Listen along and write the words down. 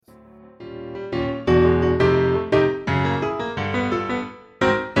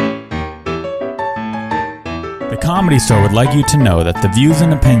Comedy Store would like you to know that the views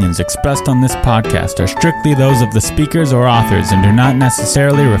and opinions expressed on this podcast are strictly those of the speakers or authors and do not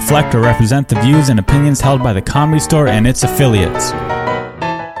necessarily reflect or represent the views and opinions held by the Comedy Store and its affiliates.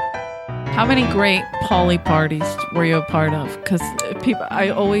 How many great Polly parties were you a part of? Because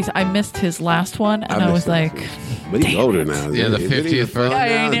I missed his last one, and I was like, but he's older now. Yeah, the 50th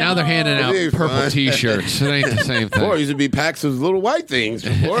birthday. Now they're handing out purple T-shirts. It ain't the same thing. Before, it used to be packs of little white things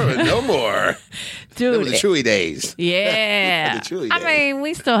before, but no more. dude. That was the Chewy days. Yeah. The Chewy I days. mean,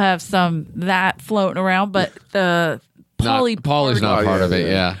 we still have some that floating around, but the Polly's not part of it,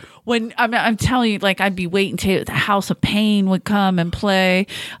 yeah. When I'm telling you, like, I'd be waiting till the House of Pain would come and play.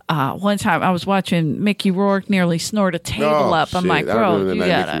 One time I was watching Mickey Rourke nearly snort a table up. I'm like, bro, you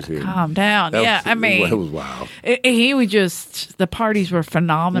gotta calm down. It was wild. He would just, the parties were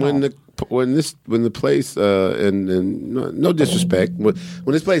phenomenal. When the place and no disrespect, when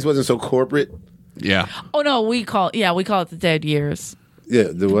this place wasn't so corporate. Yeah. Oh no, we call it the dead years. Yeah,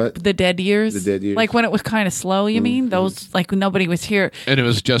 the what? The dead years. The dead years. Like when it was kind of slow, you mean? Those, like, nobody was here. And it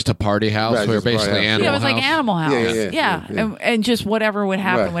was just a party house. Right, we were just a party basically house. Animal Yeah, it was House. like Animal House. Yeah. And just whatever would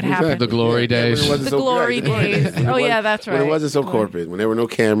happen would happen. The glory days. When it wasn't The glory days. Oh, yeah, that's right. When it wasn't so corporate, when there were no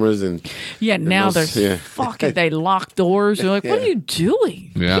cameras and now there's fucking, they lock doors. You're like, what are you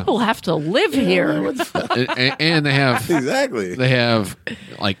doing? Yeah. People have to live here. and they have exactly. They have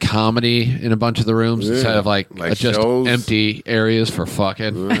like comedy in a bunch of the rooms instead of like just shows. empty areas for fucking.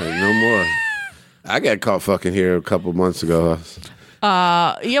 Right, no more. I got caught fucking here a couple months ago.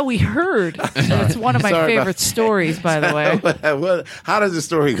 Yeah, we heard. It's one of my favorite stories, by the way. How does the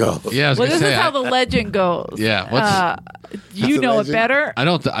story go? Yeah, I was Well, gonna this say, is how the legend goes. Yeah, you know it better. I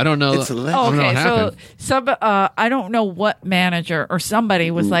don't know. It's a legend. I don't know Okay, what happened. I don't know what manager or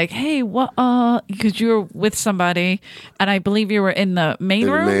somebody was like, "Hey, what?" Because you were with somebody, and I believe you were in the main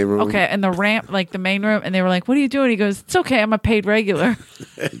room. main room. Okay, in the ramp, like the main room, and they were like, "What are you doing?" He goes, "It's okay, I'm a paid regular."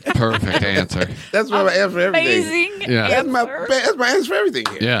 Perfect answer. That's what I answer for everything. Amazing. Yeah. That's my answer for everything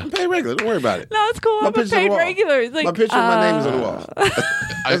here. Yeah. I'm paid regular. Don't worry about it. No, it's cool. My I'm a picture's on paid the wall. regular. It's like, My picture and my name is on the wall.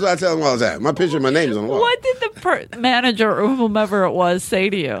 That's what I tell them all the time. My picture and my name is on the wall. What did the manager or whomever it was say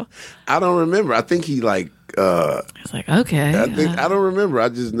to you? I don't remember. I think he He's like, okay. I don't remember. I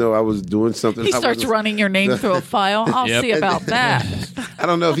just know I was doing something. He starts running your name through a file. I'll Yep. see about that. I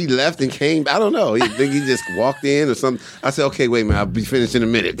don't know if he left and came. I don't know. He think he just walked in or something. I said, okay, wait a minute. I'll be finished in a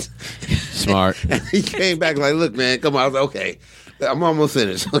minute. Smart. And he came back like, look, man, come on. I was like, okay. I'm almost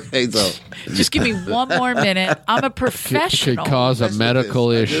finished. Okay, so Just give me one more minute. I'm a professional. Could cause a medical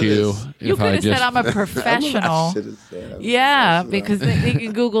I do issue this. You if could I have said just. I'm a professional. Yeah, because they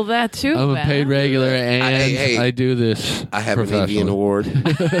can Google that too. I'm a man. paid regular and Hey. I do this. I have an professionally. avian award.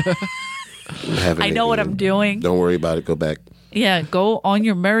 I know what I'm doing. Don't worry about it. Go back. Yeah, go on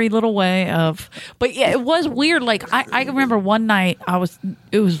your merry little way of. But yeah, it was weird. Like I remember one night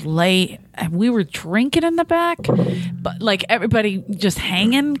it was late and we were drinking in the back, but like everybody just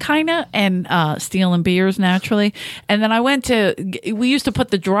hanging kind of and stealing beers naturally. And then I went we used to put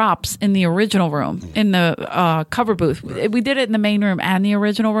the drops in the original room in the cover booth. We did it in the main room and the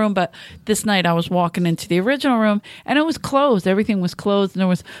original room, but this night I was walking into the original room and it was closed. Everything was closed and there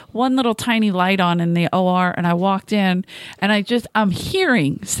was one little tiny light on in the OR and I walked in and I'm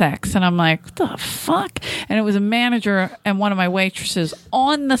hearing sex and I'm like, what the fuck? And it was a manager and one of my waitresses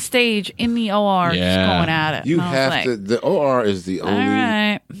on the stage in the OR just going at it. You And I was have like, to. The OR is the only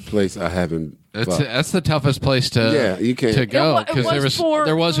right. place I haven't. That's the toughest place to you can't. to go It because was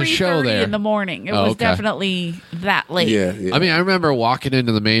there was a show 3:30 there in the morning. It Oh, was okay. definitely that late. Yeah. I mean, I remember walking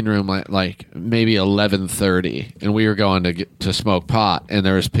into the main room like maybe 11:30, and we were going to smoke pot, and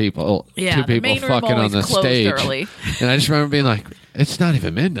there was two people the main room fucking on always the closed stage, early. and I just remember being like, "It's not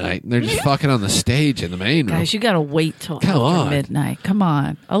even midnight, and they're just fucking on the stage in the main room." Guys, you got to wait till Come after on. midnight. Come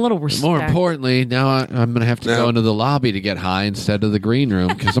on. A little respect. More importantly, now I'm going to have to go into the lobby to get high instead of the green room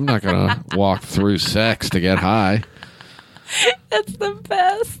because I'm not going to walk through sex to get high. That's the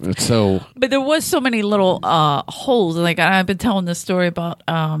best. It's so. But there was so many little holes. Like I've been telling this story about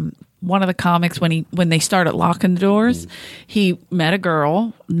one of the comics when they started locking the doors, he met a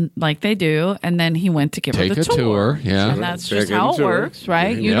girl like they do, and then he went to give her Take the a tour, yeah. And that's Take just a how it tour. works,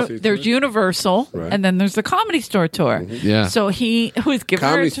 right? Yeah. There's Universal, Right. and then there's the Comedy Store tour. Yeah. So he was giving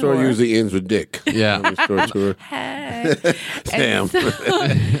her Comedy a store tour. usually ends with dick. Yeah. Comedy store tour. Hey. Damn.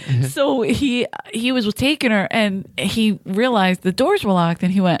 So he was taking her and he realized the doors were locked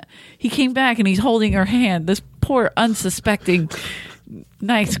and he came back and he's holding her hand, this poor unsuspecting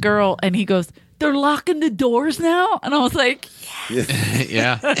nice girl, and he goes, they're locking the doors now? And I was like,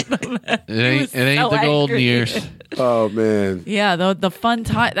 Yeah. It ain't so the golden angry. years. Oh man. yeah, the fun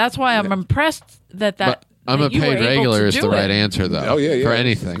time. That's why I'm impressed that I'm a You were paid able regular to is do the right it. answer, though. Oh, yeah, yeah. For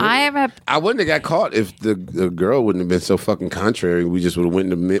anything. I wouldn't have got caught if the girl wouldn't have been so fucking contrary. We just would have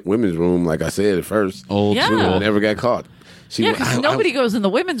went in the women's room, like I said at first. Old Yeah. We would school. have never got caught. She Yeah, wa- because I- nobody goes in the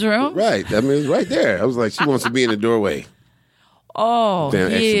women's room. Right. I mean, it was right there. I was like, she wants to be in the doorway. Oh,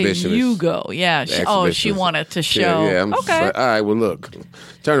 Damn yeah, exhibitionist. you go. Yeah. The She exhibitionist. wanted to show. Yeah, I'm okay. like, all right, well, look.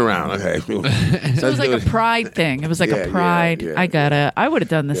 Turn around. Okay. It was like a pride thing. It was like Yeah, a yeah, pride. yeah. I got it. I would have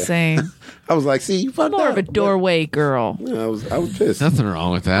done the same. I was like, see, you fucked More up. of a doorway girl. But, I was pissed. Nothing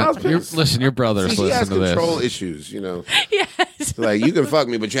wrong with I was that. pissed. Listen, your brothers See, she has listen to control this. issues, you know. Yes. Like, you can fuck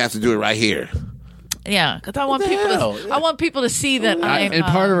me, but you have to do it right here. Yeah, because I want the people hell? to. I want people to see that I'm. And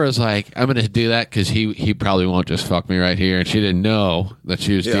part of her was like, I'm going to do that because he probably won't just fuck me right here. And she didn't know that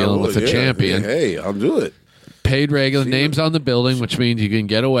she was dealing with a champion. Hey, I'll do it. Paid regular, names on the building, which means you can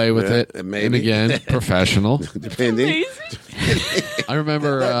get away with Yeah, it. maybe. And again, professional. Depending. I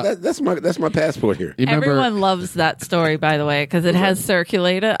remember. That's my passport here. You remember? Everyone loves that story, by the way, because it has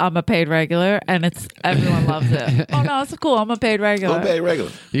circulated. I'm a paid regular, and everyone loves it. Oh no, it's cool. I'm a paid regular. Okay,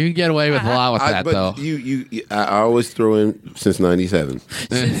 regular. You can get away with a lot with that, but though. I always throw in since '97.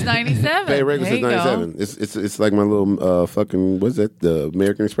 Since '97. Pay regular since '97. It's like my little fucking what's that? The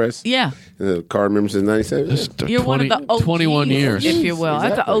American Express. Yeah, Card member since '97. you're one of the OGs, 21 years. if you will.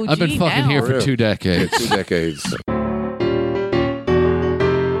 That's an Exactly. OG I've been fucking now. here for real. 2 decades. 2 decades.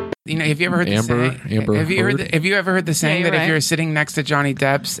 You know, have you ever heard Amber- the saying? Amber have you Heard? have you ever heard the saying you're that right. if you're sitting next to Johnny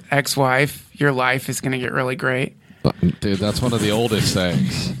Depp's ex-wife, your life is going to get really great? Dude, that's one of the oldest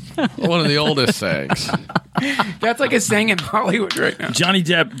sayings. One of the oldest sayings. That's like a saying in Hollywood right now. Johnny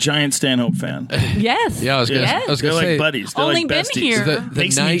Depp, giant Stanhope fan. Yes. Yeah, I was gonna, Yes. I was They're gonna like say buddies. They're Only like been besties. here. the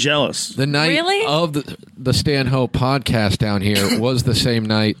Makes me night jealous. the night Really? of the Stanhope podcast down here was the same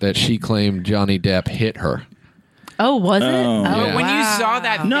night that she claimed Johnny Depp hit her. Oh, was it? Oh. Yeah. When you saw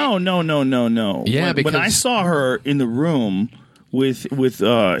that, No. Yeah, when because- I saw her in the room with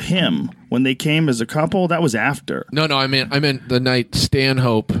him when they came as a couple, that was after. No, I meant the night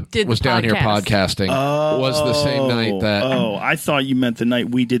Stanhope Did was the down here podcast. podcasting was the same night that. Oh, I thought you meant the night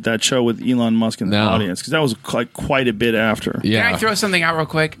we did that show with Elon Musk in the No. audience because that was like quite a bit after. Yeah. Can I throw something out real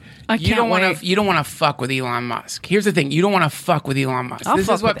quick? I You can't don't want wait. to. You don't want to fuck with Elon Musk. Here's the thing. You don't want to fuck with Elon Musk. I'll This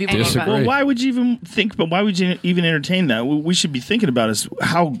fuck is what with people anybody. Disagree. Well, why would you even think? But why would you even entertain that? What we should be thinking about is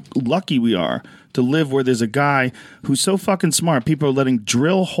how lucky we are to live where there's a guy who's so fucking smart. People are letting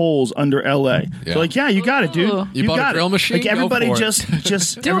drill holes under L.A. Yeah. They're like, yeah, you got it, dude. Ooh. You bought a got drill it. machine? Like Go everybody for it.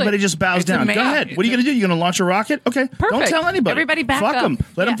 just Do everybody it. just bows It's a down. Go man. ahead. What are you gonna do? You gonna launch a rocket? Okay. Don't Perfect. tell anybody. Everybody back Fuck up. him.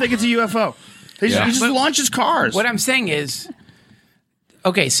 Let him Yeah. think it's a UFO. He Yeah. just But- launches cars. What I'm saying is,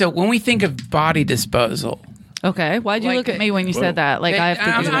 okay. So when we think of body disposal, Okay. Why'd you Like look at me when you said that? Like I have to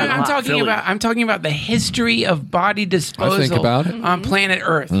I'm, do that a I'm lot. talking Philly. about. I'm talking about the history of body disposal about it. on planet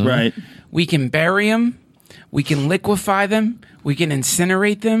Earth. Right. We can bury them. We can liquefy them. We can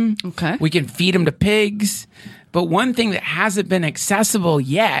incinerate them. Okay. We can feed them to pigs. But one thing that hasn't been accessible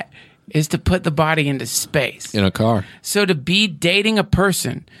yet is to put the body into space. in a car. So to be dating a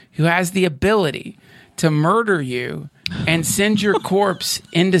person who has the ability to murder you and send your corpse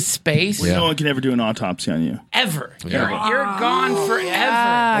into space No one can ever do an autopsy on you. ever. You're gone forever.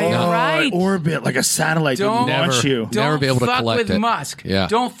 Yeah, you're right. Orbit like a satellite to Don't- launch you. Don't Never be able to fuck collect with it. Musk. Yeah.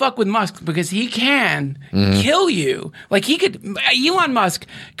 Don't fuck with Musk because he can kill you. Like he could. Elon Musk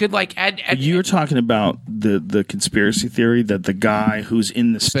could like add. You're talking about the conspiracy theory that the guy who's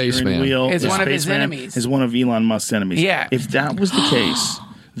in the steering Spaceman. wheel Is the one of his spaceman, enemies. is one of Elon Musk's enemies. Yeah. If that was the case,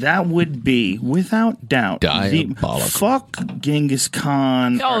 that would be without doubt Diabolical. fuck Genghis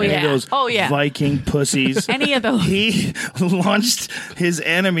Khan. Oh, or any of yeah. those Oh, yeah. Viking pussies. Any of those. He launched his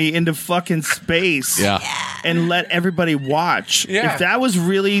enemy into fucking space. Yeah. And let everybody watch. Yeah. If that was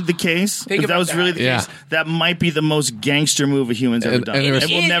really the case, Think if that about was that. really the Yeah. case, that might be the most gangster move a human's ever And- done. and there was-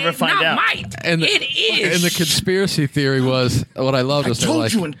 we'll never find not out. Might. And it is. And the conspiracy theory was what I loved I was they're told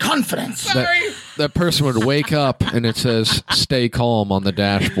like you in confidence. that person would wake up and it says "Stay calm" on the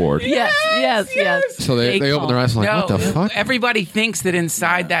dashboard. Yes. So they open their eyes and like, what the fuck? Everybody thinks that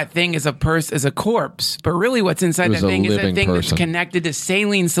inside that thing is a corpse, but really what's inside It was that a thing is a living thing that's person. connected to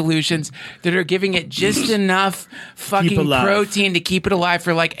saline solutions that are giving it just enough fucking alive. protein to keep it alive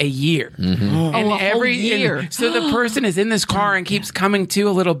for like a year. Mm-hmm. And a whole year. so the person is in this car and keeps coming to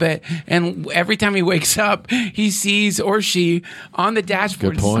a little bit, and every time he wakes up, he sees or she on the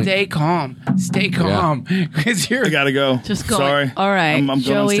dashboard. Good point. Stay calm, because you're. I gotta go. Just go. Sorry. All right, I'm going on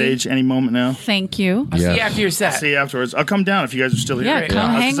Joey. stage any moment now. Thank you. See Yeah. you after your set. See you afterwards. I'll come down if you guys are still here. Yeah,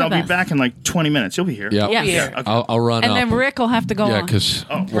 come hang I'll with be us. back in like 20 minutes. You'll be here. Yeah. Yes. Yeah. Okay. I'll run And up. then Rick will have to go yeah, on. because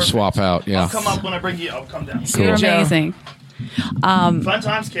we'll perfect. swap out. Yeah. I'll come up when I bring you. I'll come down. You're Joe. amazing. Fun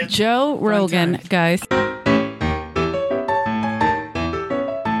times, kids. Joe Rogan, times. guys.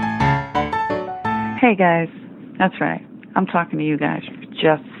 Hey guys, that's right. I'm talking to you guys for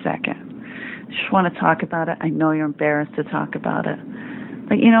just a second. Just want to talk about it. I know you're embarrassed to talk about it.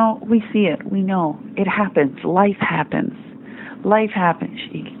 But we see it. We know. It happens. Life happens. Life happens.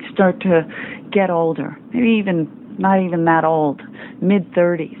 You start to get older. Maybe even not even that old.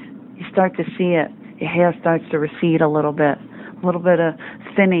 Mid-30s. You start to see it. Your hair starts to recede a little bit. A little bit of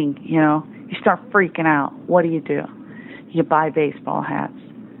thinning, You start freaking out. What do? You buy baseball hats,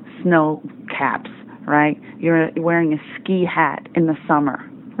 snow caps, right? You're wearing a ski hat in the summer.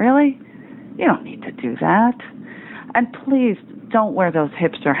 Really? You don't need to do that. And please don't wear those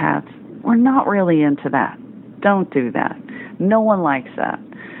hipster hats. We're not really into that. Don't do that. No one likes that.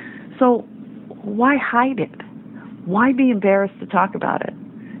 So why hide it? Why be embarrassed to talk about it?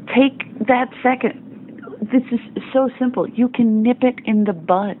 Take that second. This is so simple. You can nip it in the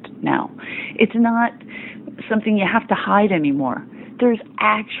bud now. It's not something you have to hide anymore. There's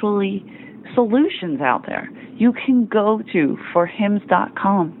actually solutions out there. You can go to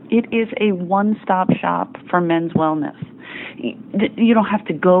forhims.com. It is a one-stop shop for men's wellness. You don't have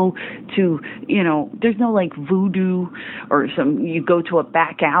to go to, there's no like voodoo or you go to a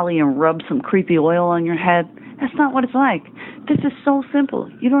back alley and rub some creepy oil on your head. That's not what it's like. This is so simple.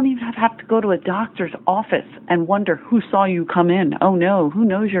 You don't even have to go to a doctor's office and wonder who saw you come in. Oh no, who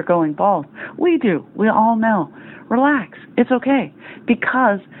knows you're going bald? We do. We all know. Relax. It's okay.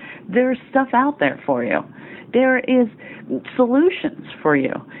 Because there's stuff out there for you. There is solutions for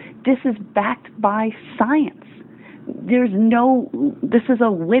you. This is backed by science. This is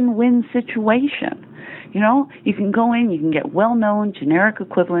a win-win situation. You can go in, you can get well-known generic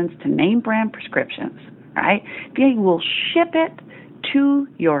equivalents to name brand prescriptions, right? They will ship it to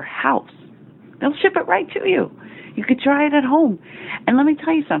your house. They'll ship it right to you. You could try it at home. And let me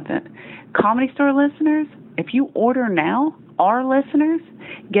tell you something. Comedy Store listeners, if you order now, our listeners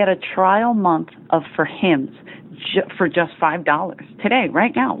get a trial month of For Hims for just $5 today,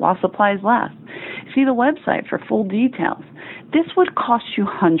 right now, while supplies last. See the website for full details. This would cost you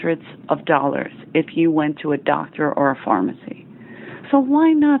hundreds of dollars if you went to a doctor or a pharmacy. So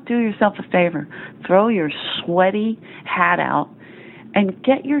why not do yourself a favor? Throw your sweaty hat out and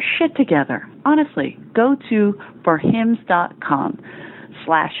get your shit together. Honestly, go to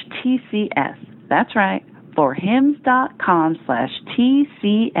forhims.com/TCS. That's right,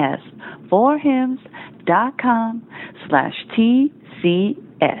 forhims.com/TCS.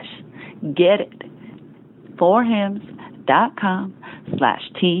 forhims.com/TCS. Get it.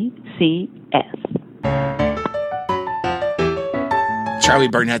 forhims.com/TCS. Charlie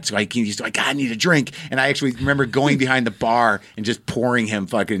Burnett's like, he's like, I need a drink. And I actually remember going behind the bar and just pouring him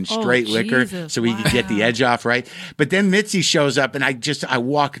fucking straight liquor so he could get the edge off, right? But then Mitzi shows up and I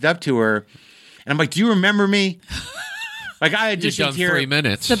walked up to her and I'm like, do you remember me? Like I had just done 3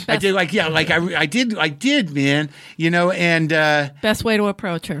 minutes. I did I did, man. And best way to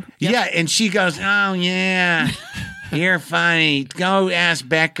approach her. Yep. Yeah, and she goes, oh yeah. You're funny. Go ask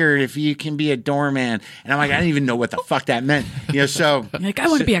Becker if you can be a doorman. And I'm like, I didn't even know what the fuck that meant. So like I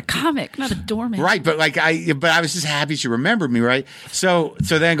want to be a comic, not a doorman. Right, but I was just happy she remembered me, right? So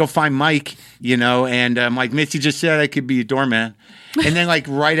then I go find Mike, and I'm like, Mitzi just said I could be a doorman. And then like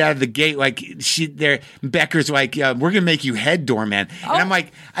right out of the gate, like Becker's like, we're gonna make you head doorman. And I'm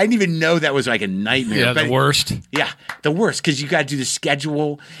like, I didn't even know that was like a nightmare. Yeah, but the worst. Yeah, the worst, because you got to do the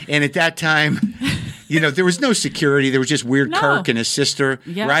schedule. And at that time, there was no security. There was just weird Kirk and his sister,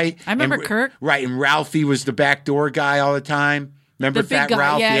 right? I remember Kirk. Right, and Ralphie was the backdoor guy all the time. Remember Fat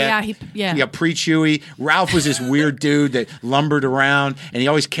Ralph? Yeah. Pre-Chewy. Ralph was this weird dude that lumbered around, and he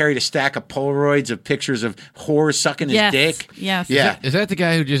always carried a stack of Polaroids of pictures of whores sucking his dick. Yes. Yeah. Is that the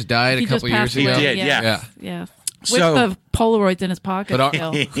guy who just died a couple years ago? He did, Yes. With the Polaroids in his pocket. But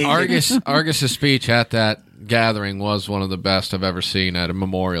Argus's speech at that gathering was one of the best I've ever seen at a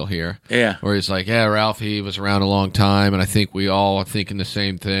memorial here. Yeah. Where he's like, Ralphie was around a long time, and I think we all are thinking the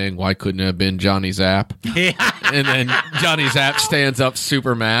same thing. Why couldn't it have been Johnny Zapp? And then Johnny Zapp stands up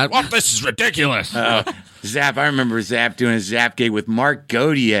super mad. Well, this is ridiculous. Zapp, I remember Zapp doing a Zappgate with Mark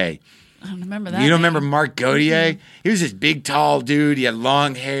Gautier. I don't remember that. You don't remember Mark Gautier? He was this big, tall dude. He had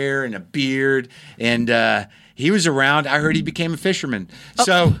long hair and a beard, and he was around. I heard he became a fisherman.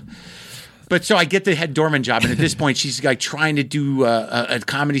 So I get the head doorman job, and at this point, she's like trying to do a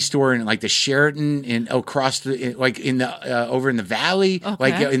comedy store in like the Sheraton over in the Valley,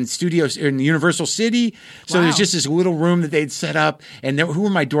 like in studios in Universal City. So there's just this little room that they'd set up, and who were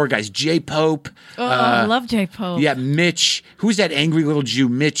my door guys? Jay Pope. I love Jay Pope. Yeah, Mitch. Who's that angry little Jew?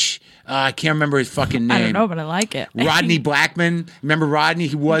 Mitch. I can't remember his fucking name. I don't know, but I like it. Rodney Blackman. Remember Rodney?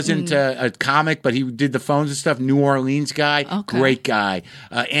 He wasn't a comic, but he did the phones and stuff. New Orleans guy. Okay. Great guy.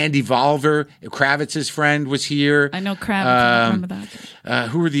 Andy Volver. here. Kravitz's friend was here. I know Kravitz. I remember that.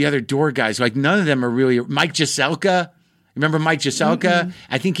 Who were the other door guys? Like none of them are really. Mike Jaselka. Remember Mike Jaselka?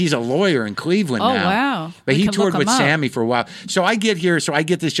 I think he's a lawyer in Cleveland now. Oh, wow. But We he can toured look with him up. Sammy for a while. So I get here. So I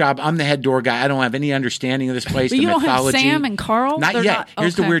get this job. I'm the head door guy. I don't have any understanding of this place. But the you don't have mythology. Sam and Carl? Not They're yet. not-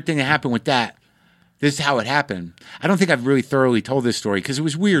 Here's the okay. weird thing that happened with that. This is how it happened. I don't think I've really thoroughly told this story because it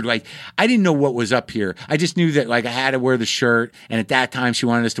was weird. Like, I didn't know what was up here. I just knew that, like, I had to wear the shirt. And at that time, she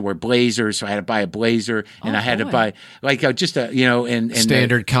wanted us to wear blazers. So I had to buy a blazer. And I had to buy, like, just a, you know, and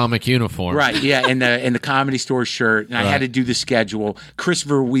Standard comic uniform. Right, yeah, and the comedy store shirt, and I had to do the schedule.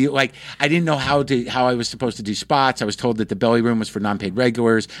 Christopher Wheel, like I didn't know how I was supposed to do spots. I was told that the belly room was for non-paid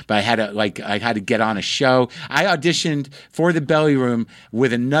regulars, but I had to get on a show. I auditioned for the belly room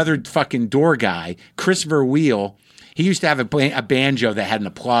with another fucking door guy, Christopher Wheel. He used to have a banjo that had an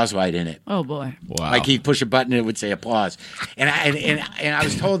applause light in it. Oh, boy. Wow. Like he'd push a button and it would say applause. And I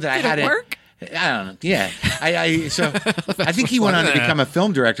was told that I had it work? I don't know. Yeah, I think he went on to become a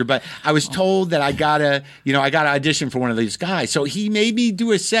film director. But I was told that I gotta audition for one of these guys. So he made me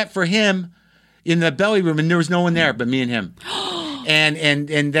do a set for him in the belly room, and there was no one there but me and him.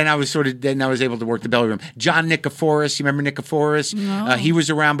 And then I was able to work the belly room. John Nikiforos, you remember Nikiforos? No. He was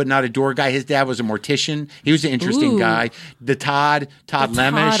around, but not a door guy. His dad was a mortician. He was an interesting Ooh. guy. Todd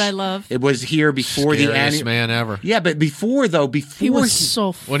Lemish. I love. It was here before Scariest man ever. Yeah, but before He was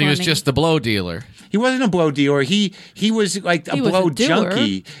so funny. When he was just the blow dealer. he wasn't a blow dealer. He was like a He was blow a doer.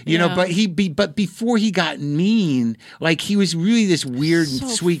 junkie, you know. Yeah. But before he got mean, like he was really this weird and So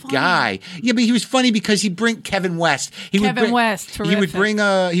sweet funny. guy. Yeah, but he was funny because he'd bring Kevin West. Kevin West, He would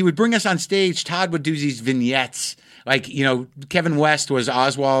terrific. he would bring us on stage. Todd would do these vignettes. Like, you know, Kevin West was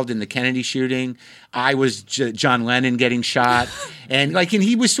Oswald in the Kennedy shooting. I was John Lennon getting shot. And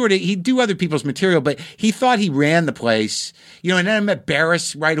he was he'd do other people's material, but he thought he ran the place. You know, and then I met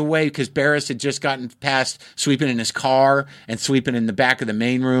Barris right away because Barris had just gotten past sleeping in his car and sleeping in the back of the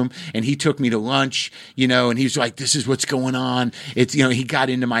main room. And he took me to lunch, you know, and he was like, this is what's going on. It's, you know, he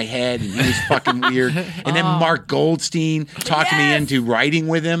got into my head and he was fucking weird. And then Mark Goldstein talked me into writing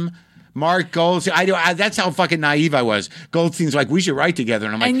with him. Mark Goldstein, that's how fucking naive I was. Goldstein's like, we should write together,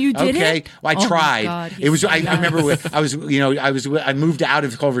 and I'm like, And you did okay. it? Well, I Oh my tried. God, It was. he's so I remember I moved out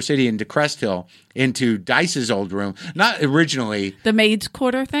of Culver City into Crest Hill into Dice's old room. Not originally The maid's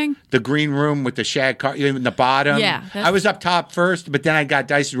quarter thing? the green room with the shag car in the bottom. Yeah, that's- I was up top first, but then I got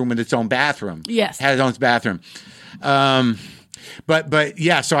Dice's room with its own bathroom. Yes. Had its own bathroom. But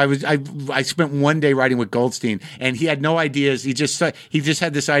yeah, so I spent one day writing with Goldstein, and he had no ideas. He just had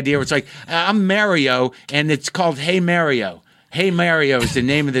this idea where it's like, I'm Mario, and it's called Hey Mario. Hey Mario is the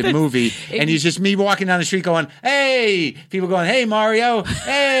name of the movie, and he's just me walking down the street going, hey! People going, hey Mario,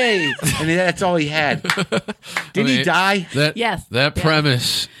 hey! And that's all he had. Didn't he die? Yes. That Yeah.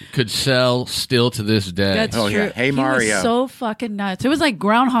 premise could sell still to this day. That's Oh, true. yeah. Hey, He Mario. was so fucking nuts. It was like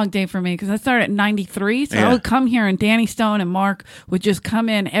Groundhog Day for me because I started at 93. So Yeah. I would come here and Danny Stone and Mark would just come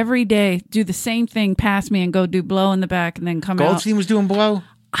in every day, do the same thing, pass me and go do blow in the back and then come Goldstein out. was doing blow?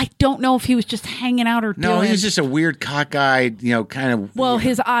 I don't know if he was just hanging out or No, doing. he was just a weird cockeyed, you know, kind of. Well,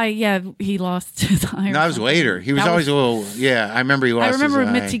 his eye, yeah, he lost his eye. or No, that was something. later. He was That always a little. Yeah, I remember he lost. I remember his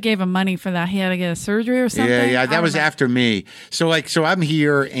eye. Mitzi gave him money for that. He had to get a surgery or something. Yeah, I that was remember. after me. So I'm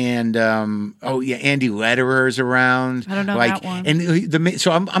here, and Andy Lederer's around. I don't know like, that one. And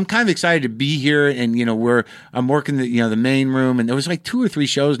so I'm kind of excited to be here, and you know I'm working the main room, and there was like 2 or 3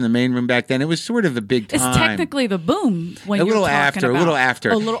 shows in the main room back then. It was sort of a big time. It's technically the boom when a you're little talking after, about. a little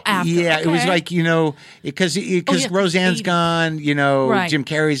after, Oh, a little after. Yeah, it was Okay. like because yeah, Roseanne's 80s. gone, you know, Right. Jim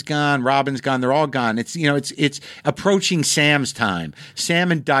Carrey's gone, Robin's gone, they're all gone. It's it's approaching Sam's time.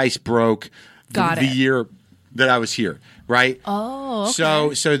 Sam and Dice broke Got the it. year that I was here, right? Oh,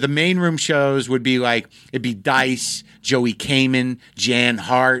 okay. So the main room shows would be like it'd be Dice, Joey Kamen, Jan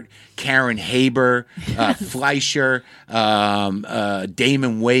Hart, Karen Haber, Fleischer,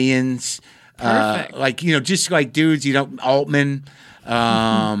 Damon Wayans. Perfect. Like, you know, just like dudes, you know, Altman,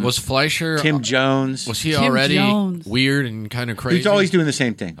 Was Fleischer? Tim Jones. Was he Tim already Jones. weird and kind of crazy? He's always doing the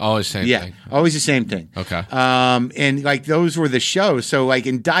same thing. Always same Yeah, thing. always the same thing. Okay. And like those were the shows. So like,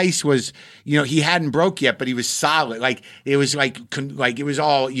 and Dice was, you know, he hadn't broke yet, but he was solid. Like it was like it was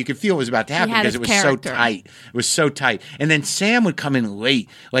all you could feel it was about to happen had because his it was character. so tight. It was so tight. And then Sam would come in late.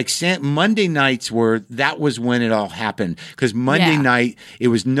 Like Monday nights that was when it all happened because Monday Yeah. night it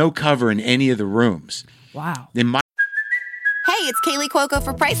was no cover in any of the rooms. Wow. In my Hey, it's Kaylee Cuoco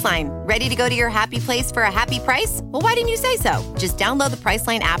for Priceline. Ready to go to your happy place for a happy price? Well, why didn't you say so? Just download the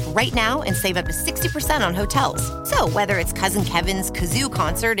Priceline app right now and save up to 60% on hotels. So whether it's Cousin Kevin's Kazoo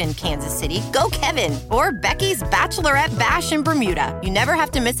Concert in Kansas City, go Kevin, or Becky's Bachelorette Bash in Bermuda, you never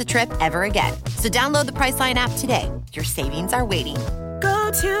have to miss a trip ever again. So download the Priceline app today. Your savings are waiting.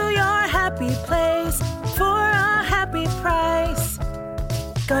 Go to your happy place for a happy price.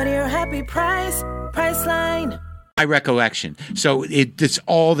 Go to your happy price, Priceline. My recollection. So it's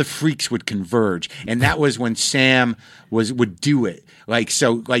all the freaks would converge, and that was when Sam would do it. Like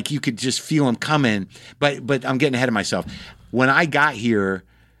you could just feel him coming. But I'm getting ahead of myself. When I got here,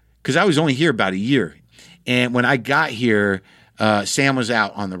 because I was only here about a year, and when I got here, Sam was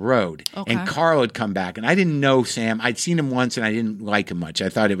out on the road, and Carl had come back, and I didn't know Sam. I'd seen him once, and I didn't like him much. I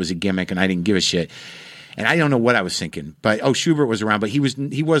thought it was a gimmick, and I didn't give a shit. And I don't know what I was thinking, but Schubert was around, but he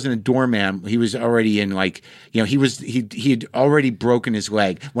wasn't a doorman. He was already in he had already broken his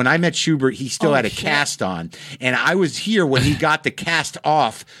leg. When I met Schubert, he still had a cast on, and I was here when he got the cast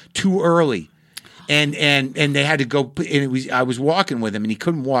off too early. And they had to go, and I was walking with him, and he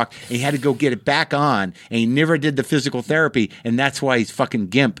couldn't walk, and he had to go get it back on, and he never did the physical therapy, and that's why he's fucking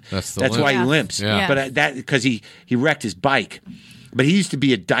gimp. That's why he limps. Yeah. But that because he wrecked his bike. But he used to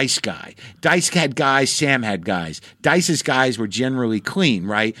be a Dice guy. Dice had guys, Sam had guys. Dice's guys were generally clean,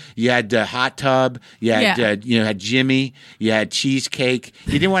 right? You had Hot Tub, you had had Jimmy, you had Cheesecake.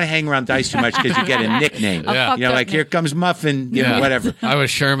 You didn't want to hang around Dice too much because you get a nickname. Here comes Muffin, whatever. I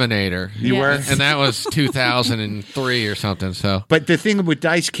was Shermanator. You were? And that was 2003 or something. So, but the thing with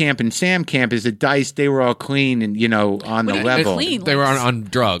Dice Camp and Sam Camp is that Dice, they were all clean and, on the level. They were on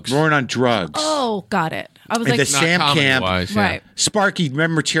drugs. Weren't on drugs. Oh, got it. I was and like, the Sam Camp, right? Sparky,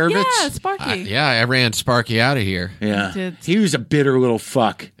 remember Chervitz? Yeah, Sparky. I ran Sparky out of here. Yeah, he was a bitter little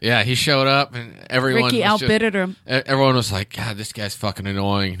fuck. Yeah, he showed up and everyone Ricky outbitted him. Everyone was like, God, this guy's fucking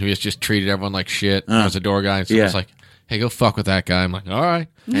annoying. He was just treated everyone like shit. I was a door guy, and so I was like, hey, go fuck with that guy. I'm like, all right.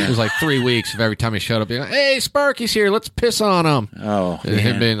 It was like 3 weeks of every time he showed up, being like, hey, Sparky's here. Let's piss on him. Oh, and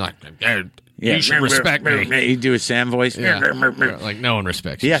him being like, you should respect me. He'd do his Sam voice. Like no one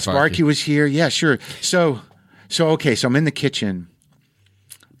respects you. Yeah, Sparky was here. Yeah, sure. So I'm in the kitchen,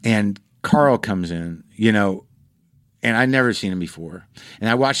 and Carl comes in, and I'd never seen him before. And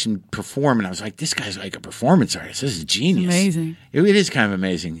I watched him perform, and I was like, this guy's like a performance artist. This is genius. It's amazing. It is kind of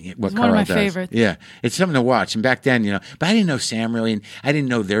amazing what Carl does. One of my favorites. Yeah, it's something to watch. And back then, but I didn't know Sam really, and I didn't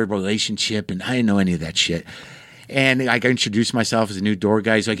know their relationship, and I didn't know any of that shit. And I introduced myself as a new door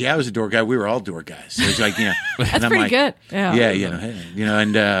guy. He's like, yeah, I was a door guy. We were all door guys. So he's like, That's and I'm pretty like, good. Yeah.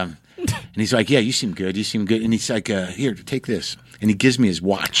 And he's like, yeah, you seem good. You seem good. And he's like, here, take this. And he gives me his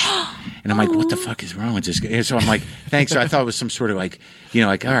watch. And I'm like, what the fuck is wrong with this guy? And so I'm like, thanks. So I thought it was some sort of all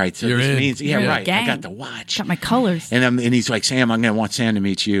right. So this means, right. I got the watch. Got my colors. And he's like, Sam, I'm going to want Sam to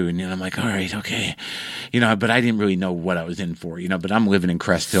meet you. And I'm like, all right, okay. But I didn't really know what I was in for, but I'm living in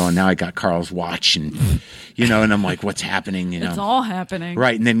Crest Hill, and now I got Carl's watch, and, and I'm like, what's happening? It's all happening.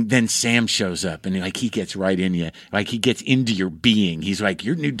 Right. And then Sam shows up, and he gets right in you. Like, he gets into your being. He's like,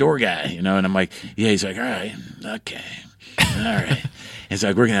 you're a new door guy, and I'm like, yeah. He's like, all right, okay. All right. It's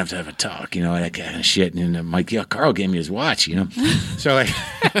like, we're going to have a talk, that kind of shit. And I'm like, yeah, Carl gave me his watch, So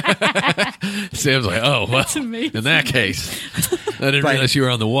Sam's like, oh, well, in that case, I didn't realize you were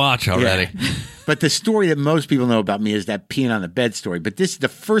on the watch already. Yeah. But the story that most people know about me is that peeing on the bed story. But this is the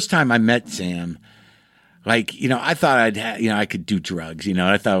first time I met Sam. Like, I thought I could do drugs,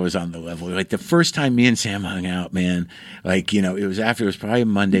 I thought I was on the level. Like, the first time me and Sam hung out, man, like, it was probably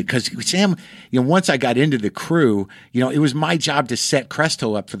Monday. Because Sam, once I got into the crew, it was my job to set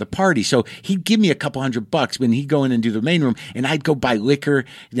Cresto up for the party. So he'd give me a couple $100 when he'd go in and do the main room, and I'd go buy liquor,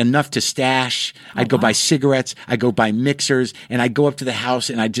 enough to stash. I'd go buy cigarettes. I'd go buy mixers, and I'd go up to the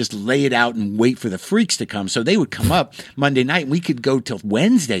house, and I'd just lay it out and wait for the freaks to come. So they would come up Monday night, and we could go till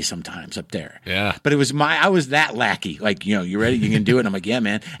Wednesday sometimes up there. Yeah. But it was I was that lackey. Like, you ready? You can do it? And I'm like, yeah,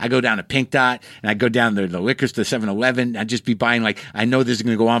 man. I go down to Pink Dot, and I go down to the liquors to 7-Eleven. I'd just be buying, I know this is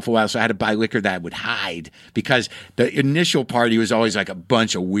going to go on for a while, so I had to buy liquor that I would hide, because the initial party was always like a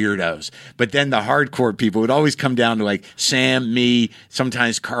bunch of weirdos. But then the hardcore people would always come down to Sam, me,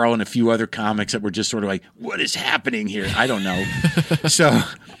 sometimes Carl, and a few other comics that were just sort of like, what is happening here? I don't know.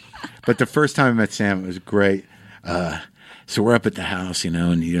 But the first time I met Sam, it was great. So we're up at the house,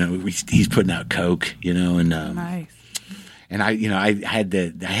 and he's putting out coke, and nice. And I had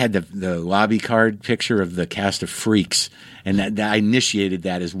the lobby card picture of the cast of Freaks, and that I initiated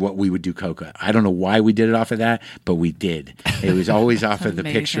that as what we would do coke. I don't know why we did it off of that, but we did. It was always off of the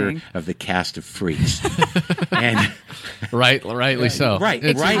picture of the cast of Freaks. And rightly so. Right,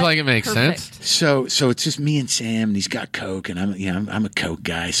 it right. seems like it makes sense. So it's just me and Sam, and he's got coke, and I'm a coke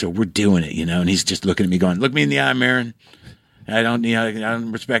guy, so we're doing it, and he's just looking at me, going, "Look me in the eye, Marin. I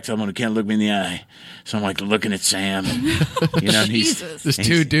don't respect someone who can't look me in the eye." So I'm like looking at Sam, and there's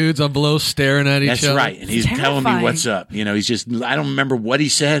two dudes on below staring at each other. That's right, and he's telling me what's up. He's just, I don't remember what he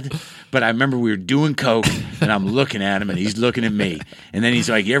said, but I remember we were doing coke, and I'm looking at him, and he's looking at me, and then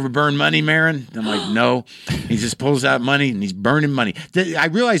he's like, "You ever burn money, Marin?" I'm like, "No." He just pulls out money, and he's burning money. I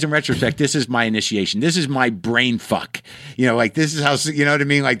realize in retrospect, this is my initiation. This is my brain fuck. Like this is how, you know what I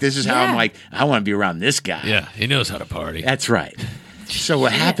mean? Like this is how I'm like, I want to be around this guy. Yeah, he knows how to party. That's right. So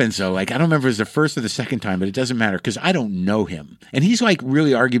what happens though, like I don't remember if it was the first or the second time, but it doesn't matter because I don't know him. And he's like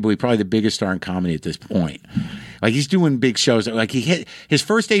really arguably probably the biggest star in comedy at this point. Like he's doing big shows. Like he hit his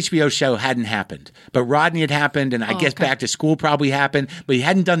first HBO show hadn't happened, but Rodney had happened, and I guess Back to School probably happened, but he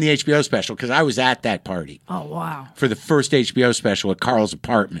hadn't done the HBO special because I was at that party. Oh wow. For the first HBO special at Carl's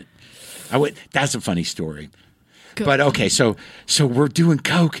apartment. That's a funny story. Good. But okay, so we're doing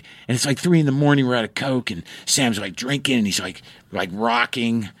coke, and it's like 3 a.m. We're out of coke, and Sam's like drinking, and he's like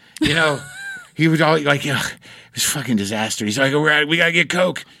rocking. He was all like, it was fucking disaster. He's like, we gotta get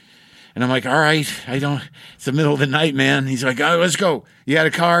coke, and I'm like, all right, it's the middle of the night, man. He's like, oh, let's go. You got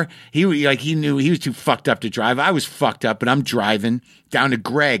a car? He knew he was too fucked up to drive. I was fucked up, but I'm driving down to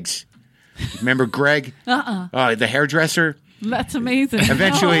Greg's. Remember Greg? The hairdresser. That's amazing.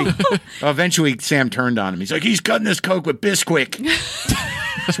 Eventually, Sam turned on him. He's like, he's cutting this coke with Bisquick.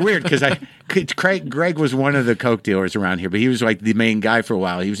 It's weird because Greg was one of the coke dealers around here, but he was like the main guy for a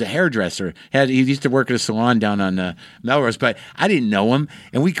while. He was a hairdresser. He used to work at a salon down on Melrose, but I didn't know him.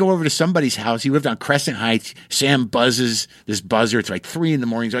 And we go over to somebody's house. He lived on Crescent Heights. Sam buzzes this buzzer. It's like 3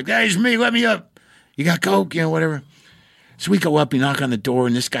 a.m. He's like, "Hey, it's me. Let me up. You got coke? Whatever." So we go up, we knock on the door,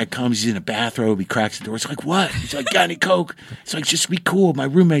 and this guy comes. He's in a bathrobe. He cracks the door. It's like, "What?" He's like, "Got any coke?" It's like, "Just be cool. My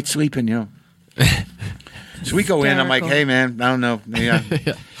roommate's sleeping, So we go in. I'm like, "Hey, man, I don't know." Yeah.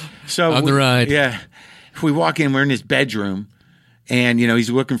 So on the ride. Yeah. We walk in. We're in his bedroom, and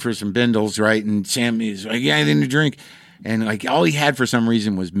he's looking for some bindles, right? And Sam is like, "Yeah, anything to drink?" And like all he had for some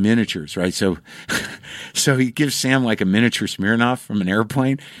reason was miniatures, right? So he gives Sam like a miniature Smirnoff from an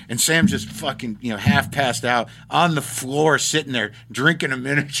airplane, and Sam just fucking half passed out on the floor, sitting there drinking a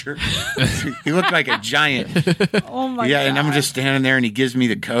miniature. He looked like a giant. Oh my god! Yeah, and I'm just standing there, and he gives me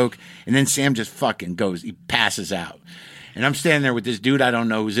the coke, and then Sam just fucking goes. He passes out. And I'm standing there with this dude I don't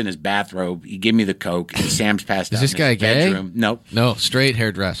know who's in his bathrobe. He gave me the coke, and Sam's passed out. Is this guy gay? Bedroom. Nope. No, straight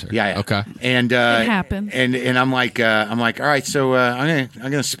hairdresser. Yeah. Okay. And it happens. And I'm like, all right, so I'm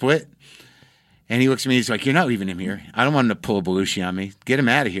gonna split. And he looks at me. He's like, "You're not leaving him here. I don't want him to pull a Belushi on me. Get him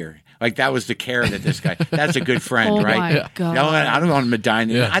out of here." Like that was the care that this guy. That's a good friend, right? My God. I don't want him to die.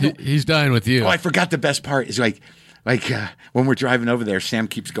 Yeah, he's dying with you. Oh, I forgot the best part is like when we're driving over there, Sam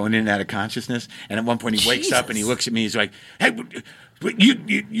keeps going in and out of consciousness, and at one point he wakes up and he looks at me. He's like, "Hey,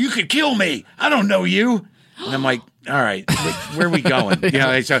 you could kill me. I don't know you." And I'm like, "All right, where are we going?"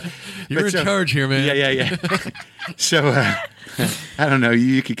 So you're in charge here, man. Yeah. So I don't know.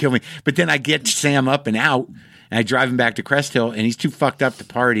 You could kill me, but then I get Sam up and out, and I drive him back to Crest Hill, and he's too fucked up to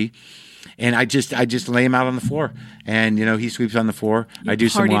party. And I just lay him out on the floor, and he sleeps on the floor. I do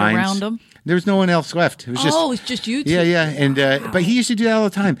some lines around him. There was no one else left. It was it's just you two. Yeah. And but he used to do that all the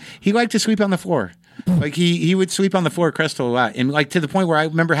time. He liked to sleep on the floor. Like he would sleep on the floor at Crest Hill a lot, and like to the point where I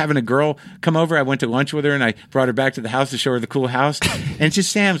remember having a girl come over. I went to lunch with her, and I brought her back to the house to show her the cool house. And it's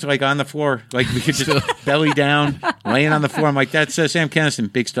just Sam's like on the floor, like we could just belly down, laying on the floor. I'm like, "That's Sam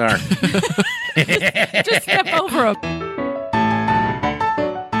Kinison, big star." Just step over him.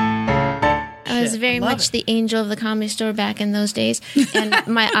 I was very much the angel of the Comedy Store back in those days, and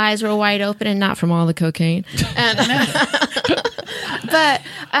my eyes were wide open, and not from all the cocaine. But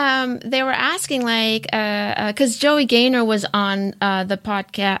they were asking, like, because Joey Gaynor was on the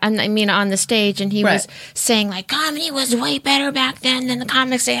podcast, on the stage, and he was saying, like, comedy was way better back then than the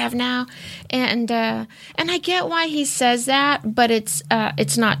comics they have now. And I get why he says that, but it's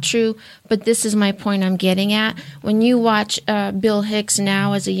not true. But this is my point I'm getting at. When you watch Bill Hicks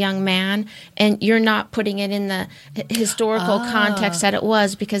now as a young man, and and you're not putting it in the historical context that it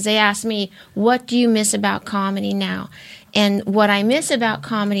was, because they asked me, what do you miss about comedy now? And what I miss about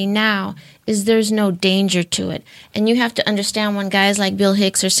comedy now is there's no danger to it. And you have to understand, when guys like Bill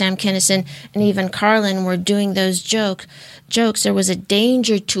Hicks or Sam Kinison and even Carlin were doing those jokes, there was a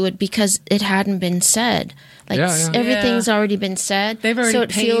danger to it because it hadn't been said. Like everything's already been said. They've already so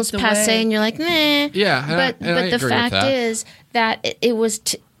it feels passé, and you're like, nah. Yeah, but the fact is that it was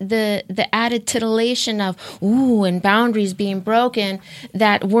the added titillation of ooh and boundaries being broken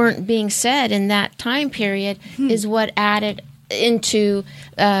that weren't being said in that time period is what added into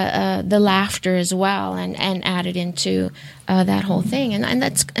the laughter as well, and added into that whole thing, and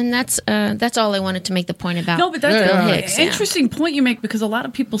that's all I wanted to make the point about. No, but that's an interesting point you make, because a lot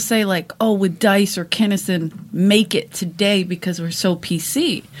of people say like, oh, would Dice or Kinison make it today because we're so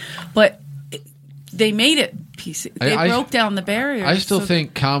PC, but they made it PC. They broke down the barriers. I still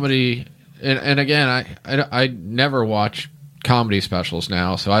think comedy, and again, I never watch comedy specials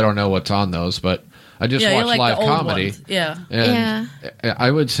now, so I don't know what's on those, but I just watch like live the old comedy. Ones. Yeah. And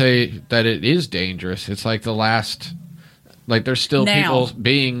I would say that it is dangerous. It's like the last, like there's still people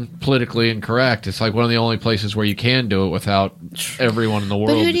being politically incorrect. It's like one of the only places where you can do it without everyone in the world.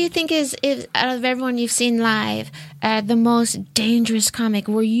 But who do you think is out of everyone you've seen live, the most dangerous comic?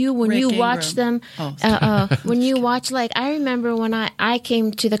 When you watch them, when you watch, like, I remember when I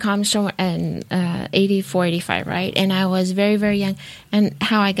came to the Comedy Store in 84, 85, right? And I was very, very young. And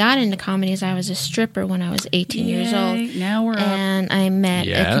how I got into comedy is I was a stripper when I was 18 years old. Now we're and I met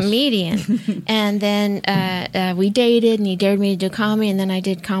a comedian. And then we dated, and he dared me to do comedy, and then I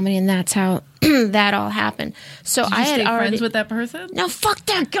did comedy, and that's how that all happened. So Did you I had stay already friends with that person? No, fuck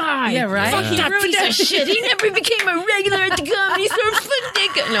that guy. Yeah, right. Fuck that piece of shit. He never became a regular at the Comedy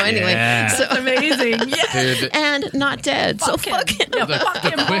Store. No, anyway, so amazing. Yeah, dude. And not dead. So fuck him. Yeah, fuck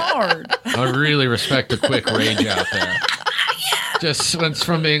him hard. I really respect the quick rage out there. Just went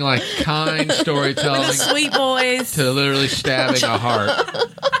from being like kind storytelling, with the sweet voice, to literally stabbing a heart.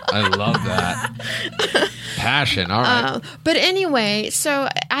 I love that passion. All right. But anyway, so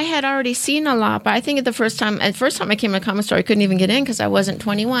I had already seen a lot. But I think the first time I came to the Comedy Store, I couldn't even get in because I wasn't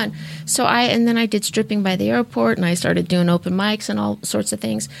 21. So then I did stripping by the airport, and I started doing open mics and all sorts of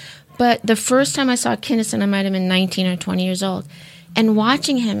things. But the first time I saw Kinison, I might have been 19 or 20 years old. And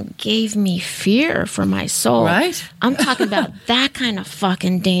watching him gave me fear for my soul. Right? I'm talking about that kind of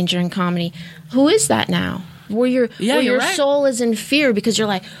fucking danger in comedy. Who is that now? Where your soul is in fear because you're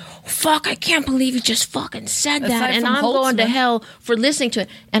like, fuck, I can't believe he just fucking said that. And I'm going to hell for listening to it.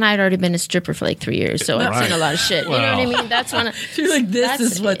 And I'd already been a stripper for like 3 years, so I've seen a lot of shit. You know what I mean? That's when you're like, this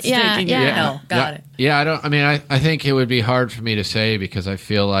is what's taking you to hell. Got it. Yeah, I think it would be hard for me to say because I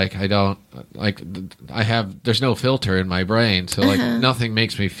feel like there's no filter in my brain, so like nothing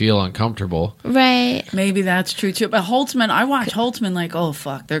makes me feel uncomfortable. Right. Maybe that's true too. But Holtzman, I watch Holtzman like, oh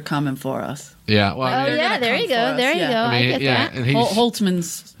fuck, they're coming for us. Yeah. Well, there you go. There you go. I get that. And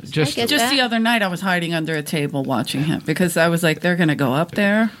Holtzman's just the other night I was hiding under a table watching him because I was like, they're going to go up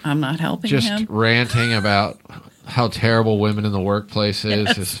there. I'm not helping him. Just ranting about how terrible women in the workplace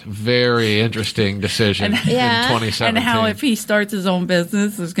is a very interesting decision in 2017. And how if he starts his own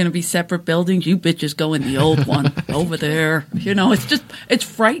business, there's going to be separate buildings. You bitches go in the old one over there. You know, it's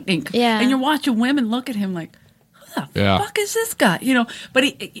frightening. Yeah. And you're watching women look at him like, who the fuck is this guy? You know, but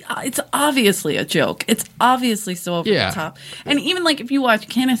it's obviously a joke. It's obviously so over the top. And even like if you watch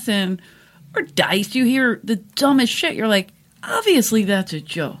Kinison or Dice, you hear the dumbest shit. You're like, obviously that's a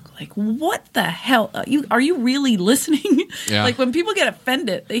joke. Like, what the hell? Are you really listening? Yeah. Like, when people get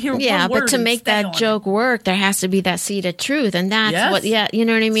offended, they hear one word. But to make that joke work, there has to be that seed of truth. And that's what, you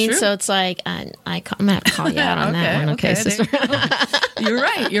know what I mean? True. So it's like, I'm going to have to call you out on that one. Okay, sister. You're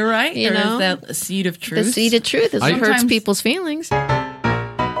right. You There's know? that seed of truth. The seed of truth is what hurts people's feelings.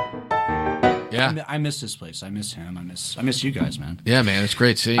 Yeah, I miss this place. I miss him. I miss you guys, man. Yeah, man, it's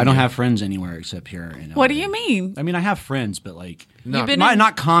great seeing. I don't have friends anywhere except here. What do you mean? I mean, I have friends, but like,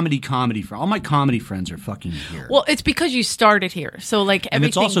 not comedy friends. All my comedy friends are fucking here. Well, it's because you started here, so like everything and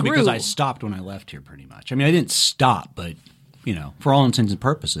it's also grew. because I stopped when I left here, pretty much. I mean, I didn't stop, but you know, for all intents and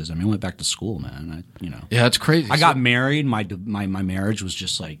purposes, I mean, I went back to school, man. Yeah, it's crazy. I got married. My marriage was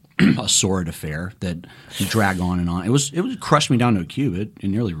just like a sordid affair that dragged on and on. It crushed me down to a cube. It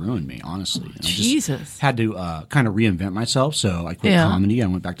nearly ruined me, honestly. And Jesus. I just had to kind of reinvent myself. So I quit comedy. I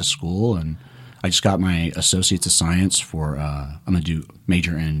went back to school, and I just got my associates of science for. I'm going to do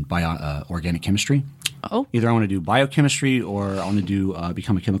major in organic chemistry. Oh. Either I want to do biochemistry or I want to do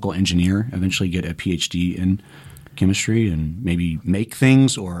become a chemical engineer. Eventually, get a PhD in chemistry and maybe make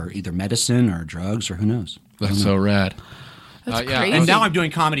things or either medicine or drugs or who knows. That's so rad. That's crazy. And now I'm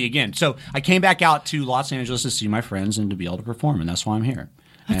doing comedy again. So I came back out to Los Angeles to see my friends and to be able to perform, and that's why I'm here.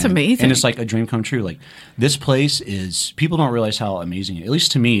 That's amazing. And it's like a dream come true. Like this place is, people don't realize how amazing it is. At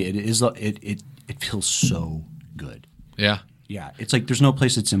least to me, it is. It feels so good. Yeah. Yeah, it's like there's no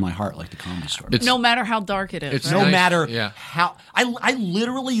place that's in my heart like the Comedy Store. No matter how dark it is. It's right? no matter how. I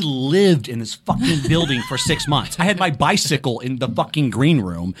literally lived in this fucking building for 6 months. I had my bicycle in the fucking green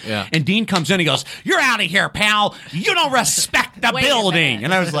room. Yeah. And Dean comes in and he goes, "You're out of here, pal. You don't respect the building."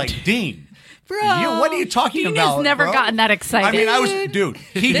 And I was like, "Dean. Bro, what are you talking Dean about? has never bro? gotten that excited. I mean, I was, dude.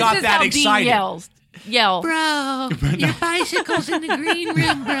 He this got is that how excited. Dean yell. Bro, your bicycle's in the green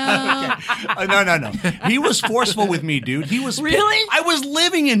room, bro. No. He was forceful with me, dude. He was really. I was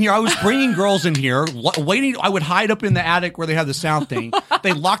living in here. I was bringing girls in here, waiting. I would hide up in the attic where they have the sound thing.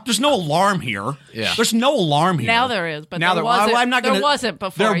 They locked. There's no alarm here. Yeah. There's no alarm here. Now there is, but now there wasn't. I'm not gonna, there wasn't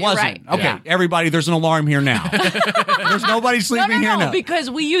before. There You're wasn't. right. Okay, Yeah. everybody. There's an alarm here now. There's nobody sleeping here now.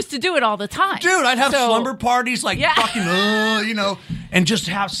 Because we used to do it all the time, Dude, I'd have slumber parties, like fucking, and just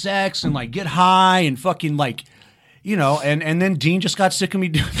have sex and like get high and fucking like. And then Dean just got sick of me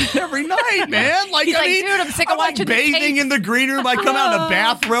doing it every night, man. Like, He's I mean, dude, I'm sick of watching the bathing in the green room. I come out in a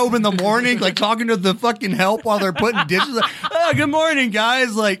bathrobe in the morning, like talking to the fucking help while they're putting dishes. Like, "Oh, good morning,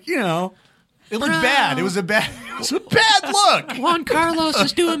 guys." Like, it looked bad. It was a bad look. Juan Carlos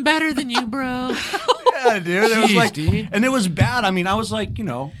is doing better than you, bro. Yeah, dude. It was Jeez, like, dude. and it was bad. I mean, I was like,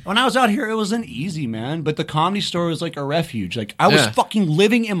 when I was out here, it wasn't easy, man. But the Comedy Store was like a refuge. Like, I was fucking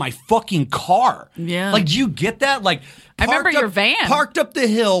living in my fucking car. Yeah. Like, do you get that? Like, I remember your van. Parked up the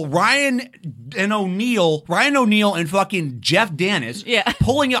hill, Ryan O'Neill and fucking Jeff Dennis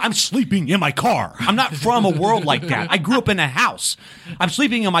pulling up. I'm sleeping in my car. I'm not from a world like that. I grew up in a house. I'm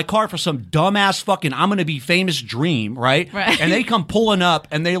sleeping in my car for some dumbass fucking I'm going to be famous dream, right? And they come pulling up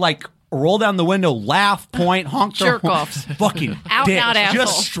and they like roll down the window, laugh, point, honk their Jerk-offs. Fucking Out dicks. and out assholes.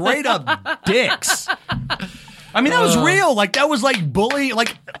 Just straight up dicks. I mean, that was real. Like, that was like bullying,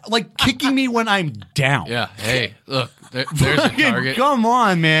 like kicking me when I'm down. Yeah. Hey, look, there's a target. Come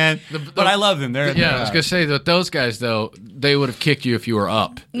on, man. But I love them. I was going to say that those guys, though, they would have kicked you if you were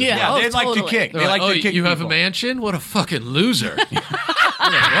up. Yeah, they'd like to kick. They're They like, like to kick you have a people. mansion? What a fucking loser.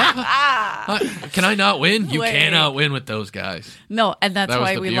 Can I not win? You Wait. cannot win with those guys. No, and that's That was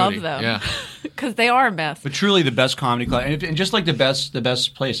why the we beauty. love them. Yeah. Because they are a mess. But truly the best comedy club, and just like the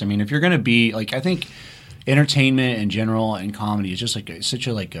best place. I mean, if you're going to be like, I think entertainment in general and comedy is just like it's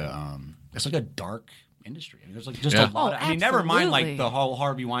like a dark industry. I mean, there's like just a lot. I mean, never mind like absolutely. the whole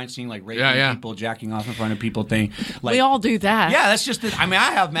Harvey Weinstein like raping people, jacking off in front of people thing. Like, We all do that. yeah, that's just. I mean,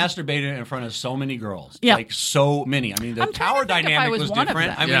 I have masturbated in front of so many girls. Yeah. Like so many. I mean, the I'm trying power to think if I dynamic was was one of different.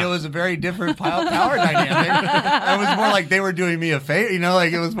 them. I mean, Yeah. it was a very different power dynamic. It was more like they were doing me a favor.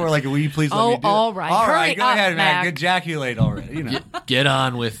 Like it was more like, "Will you please let me do it?" all right. All Hurry right, go up, ahead, Mac. man. Ejaculate already. Get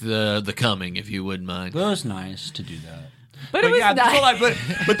on with the coming, if you wouldn't mind. It was nice to do that. But it was yeah,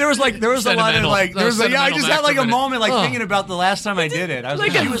 nice. but there was a lot of Sentimental. like That was I just sentimental had like a Mac for a moment like minute. thinking about the last time I did it. I was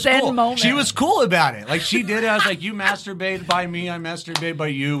Like like, a she was zen cool. moment. She was cool about it. Like she did it. I was like, you masturbated by me, I masturbated by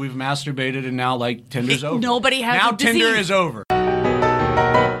you. We've masturbated, and now like Tinder's over. Nobody has now a Tinder disease. is over.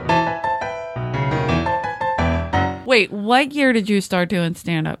 Wait, what year did you start doing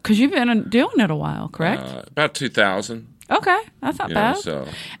stand up? Because you've been doing it a while, correct? About 2000. Okay, that's not bad. So,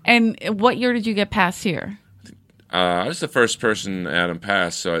 And what year did you get past here? I was the first person Adam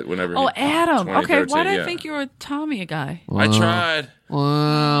passed. So whenever. Oh, Adam. Okay, why did I yeah. think you were a Tommy guy? I tried.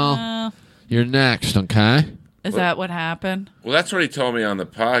 Well, you're next, okay? Is that what happened? Well, that's what he told me on the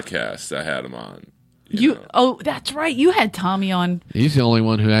podcast I had him on. Oh, that's right. You had Tommy on. He's the only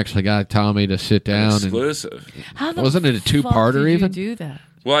one who actually got Tommy to sit down. Exclusive. How the Wasn't it a fuck two-parter did even? You do that?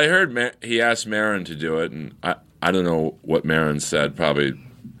 Well, I heard he asked Maron to do it, and I don't know what Maron said. Probably.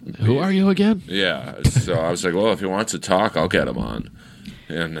 Who are you again? Yeah. So I was like, well, if he wants to talk, I'll get him on.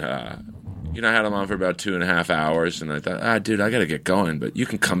 And, I had him on for about 2.5 hours, and I thought, dude, I got to get going, but you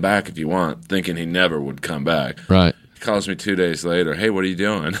can come back if you want, thinking he never would come back. Right. He calls me 2 days later, hey, what are you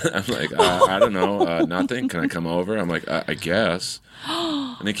doing? I'm like, I don't know, nothing. Can I come over? I'm like, I guess.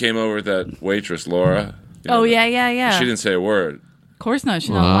 And he came over with that waitress, Laura. Yeah. She didn't say a word. Of course not.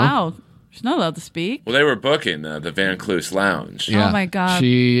 She's not allowed. She's not allowed to speak. Well, they were booking the Van Cloos Lounge. Yeah. Oh, my God.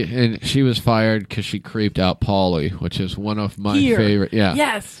 She was fired because she creeped out Pauly, which is one of my favorite. Yeah.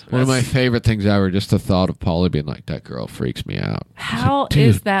 Yes. One of my favorite things ever. Just the thought of Pauly being like, that girl freaks me out. How Dude.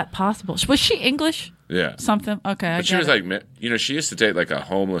 is that possible? Was she English? Yeah. Something? Okay. But she was like, she used to date like a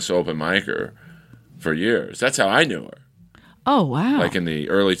homeless open micer for years. That's how I knew her. Oh, wow. Like in the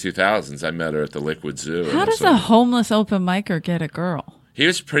early 2000s, I met her at the Liquid Zoo. How does a homeless open micer get a girl? He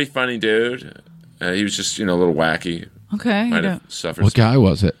was a pretty funny dude. He was just, a little wacky. Okay. Might have suffered. What guy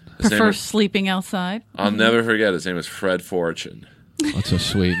was it? Prefer sleeping outside? I'll never forget. His name was Fred Fortune. That's a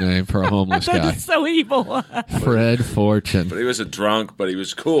sweet name for a homeless guy. That's so evil. Fred Fortune. But he was a drunk, but he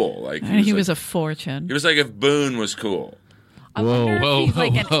was cool. Like He was a fortune. He was like if Boone was cool.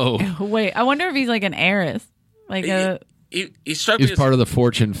 Wait, I wonder if he's like an heiress. Like he struck me He's as, part of the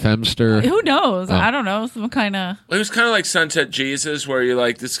Fortune Femster. who knows? Oh. I don't know. Some kind of. He was kind of like Sunset Jesus, where you're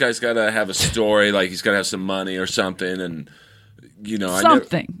like, this guy's got to have a story, like he's got to have some money or something, and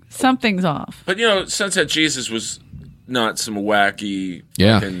something's off. But Sunset Jesus was not some wacky.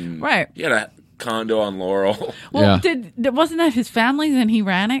 Right. He had a condo on Laurel. Well, wasn't that his family's and he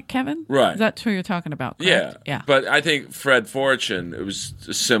ran it, Kevin? Right. That's who you're talking about, correct? Yeah. But I think Fred Fortune, it was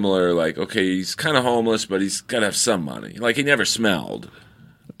similar, like, okay, he's kind of homeless, but he's got to have some money. Like, he never smelled.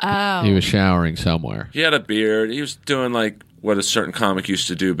 Oh. He was showering somewhere. He had a beard. He was doing, like, what a certain comic used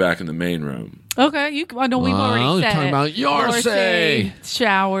to do back in the main room. Okay, we've already said talking about your say.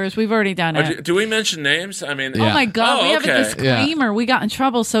 Showers. We've already done it. Do we mention names? I mean, Oh my God, we have okay. a disclaimer. We got in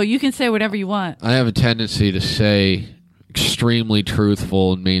trouble, so you can say whatever you want. I have a tendency to say extremely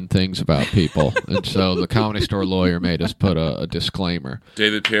truthful and mean things about people, and so the Comedy Store lawyer made us put a disclaimer.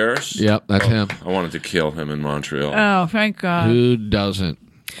 David Pierce? Yep, that's him. I wanted to kill him in Montreal. Oh, thank God. Who doesn't?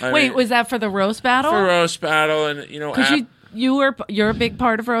 Wait, was that for the roast battle? For roast battle, and because you're a big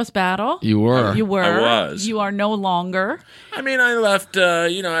part of roast battle. You were. You were. I was. You are no longer. I mean, I left. I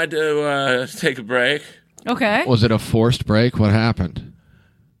had to take a break. Okay. Was it a forced break? What happened?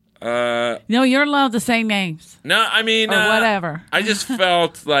 No, you're allowed to say names. No, I mean, or whatever. I just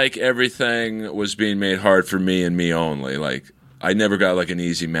felt like everything was being made hard for me and me only. Like I never got like an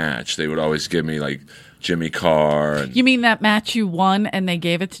easy match. They would always give me like Jimmy Carr. And You mean that match you won and they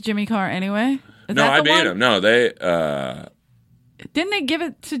gave it to Jimmy Carr anyway? No, I beat him. No, they. Didn't they give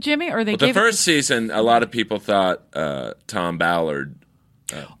it to Jimmy, or they Well, gave the first season, a lot of people thought Tom Ballard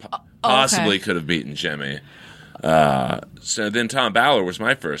possibly could have beaten Jimmy. So then Tom Ballard was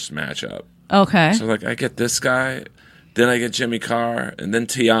my first matchup. Okay. So like I get this guy, then I get Jimmy Carr, and then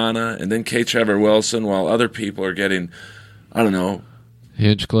Tiana, and then K. Trevor Wilson, while other people are getting, I don't know,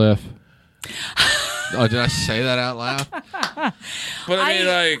 Hinchcliffe. Oh, did I say that out loud? But I mean,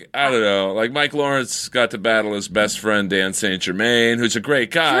 like, I don't know. Like, Mike Lawrence got to battle his best friend, Dan St. Germain, who's a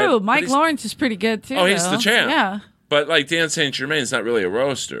great guy. True. Mike Lawrence is pretty good, too. Oh, he's the champ. Yeah. But, like, Dan St. Germain's not really a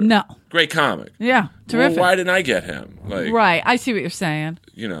roaster. No. Great comic. Yeah. Terrific. Well, why didn't I get him? Like, right. I see what you're saying.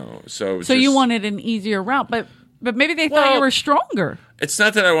 So you wanted an easier route, but maybe they thought you were stronger. It's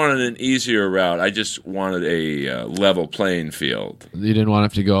not that I wanted an easier route. I just wanted a level playing field. You didn't want to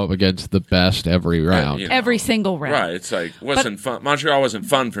have to go up against the best every round. Every single round. Right. It's like, wasn't fun. Montreal wasn't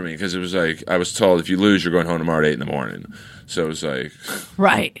fun for me because it was like, I was told if you lose, you're going home tomorrow at 8 a.m. So it was like.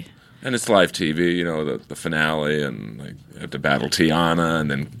 Right. And it's live TV, the finale, and like you have to battle Tiana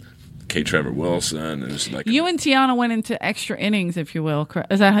and then K. Trevor Wilson. It was like you and Tiana went into extra innings, if you will.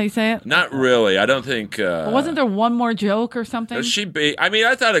 Is that how you say it? Not really. I don't think. Wasn't there one more joke or something? I mean,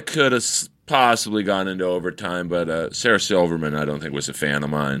 I thought it could have possibly gone into overtime, but Sarah Silverman, I don't think was a fan of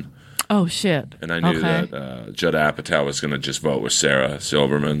mine. Oh shit! And I knew that Judd Apatow was going to just vote with Sarah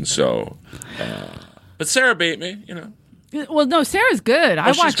Silverman. So, but Sarah beat me. Well, no, Sarah's good.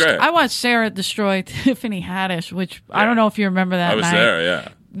 She's great. I watched Sarah destroy Tiffany Haddish, which I don't know if you remember that. I was night. there. Yeah.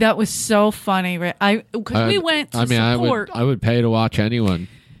 That was so funny. Because we went to support. I would pay to watch anyone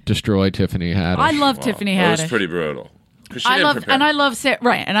destroy Tiffany Haddish. I love Tiffany Haddish. It was pretty brutal. I love Sarah,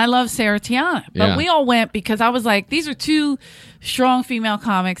 right, and I love Sarah Tiana. But we all went because I was like, these are two strong female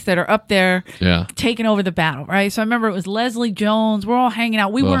comics that are up there taking over the battle, right? So I remember it was Leslie Jones. We're all hanging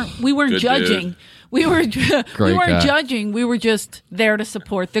out. We weren't judging. Dude. We weren't judging. We were just there to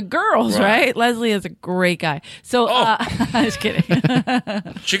support the girls, right? Leslie is a great guy. So I was kidding.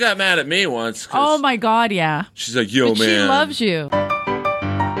 She got mad at me once. Oh my God, yeah. She's like, "Yo, but man." She loves you.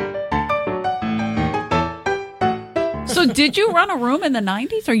 So did you run a room in the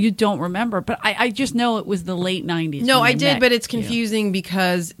 90s, or you don't remember? But I just know it was the late 90s. No, I did, but it's confusing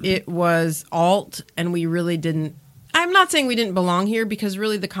because it was alt, and we really didn't. I'm not saying we didn't belong here because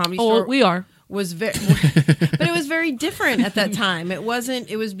really the Comedy Store. We are. Was very, but it was very different at that time. It wasn't.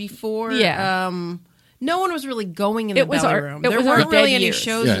 It was before. Yeah. No one was really going in the belly room. There was weren't our really dead any years.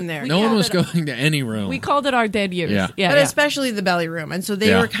 shows in there. No one was going to any room. We called it our dead years. But especially the belly room, and so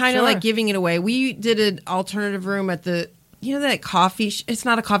they were kind of like giving it away. We did an alternative room at the, that coffee. It's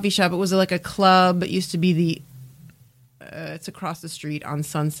not a coffee shop. It was like a club. It used to be the. It's across the street on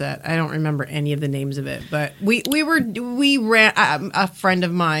Sunset. I don't remember any of the names of it, but we ran. A friend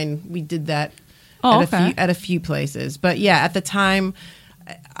of mine. We did that. At a few places, but yeah, at the time,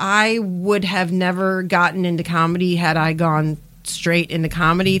 I would have never gotten into comedy had I gone straight into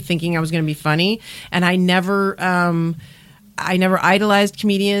comedy thinking I was going to be funny. And I never idolized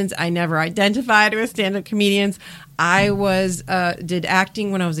comedians. I never identified with stand-up comedians. I did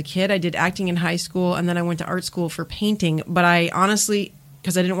acting when I was a kid. I did acting in high school, and then I went to art school for painting. But I honestly,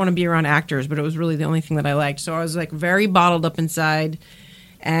 because I didn't want to be around actors, but it was really the only thing that I liked. So I was like very bottled up inside.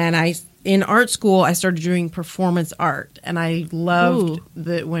 And in art school, I started doing performance art, and I loved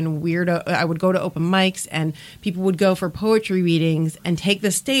when I would go to open mics, and people would go for poetry readings and take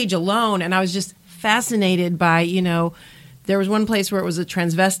the stage alone, and I was just fascinated by, there was one place where it was a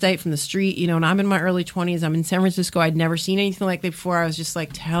transvestite from the street, and I'm in my early 20s. I'm in San Francisco. I'd never seen anything like that before. I was just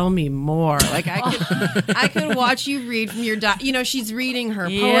like, tell me more. Like, I could watch you read from your she's reading her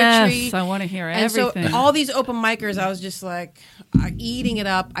poetry. Yes, I want to hear everything. So all these open micers, I was just like eating it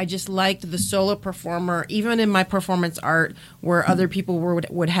up. I just liked the solo performer, even in my performance art, where other people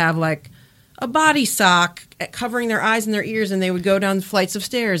would have like a body sock covering their eyes and their ears, and they would go down flights of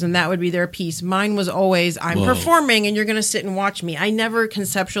stairs, and that would be their piece. Mine was always, I'm performing, and you're going to sit and watch me. I never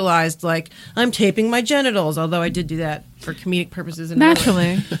conceptualized, like, I'm taping my genitals, although I did do that for comedic purposes.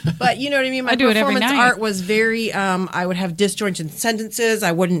 Naturally. But you know what I mean? My performance art was very, I would have disjointed sentences.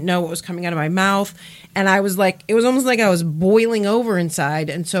 I wouldn't know what was coming out of my mouth. And I was like, it was almost like I was boiling over inside.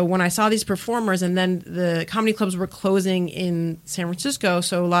 And so when I saw these performers, and then the comedy clubs were closing in San Francisco,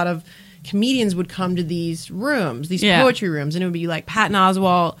 so a lot of comedians would come to these rooms, these poetry rooms, and it would be like Patton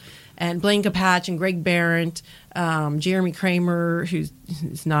Oswalt and Blaine Capatch and Greg Behrendt, Jeremy Kramer, who's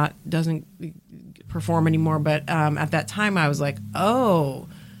doesn't perform anymore, but at that time I was like, oh,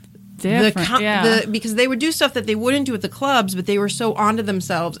 because they would do stuff that they wouldn't do at the clubs, but they were so onto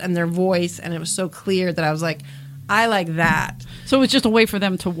themselves and their voice, and it was so clear that I was like, I like that. So it was just a way for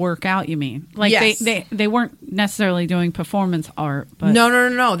them to work out, you mean? Like yes. they weren't necessarily doing performance art. But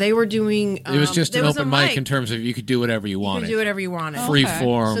No. They were doing... it was just an open mic in terms of you could do whatever you wanted. You could do whatever you wanted. Free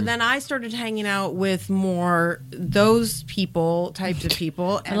form. So then I started hanging out with more types of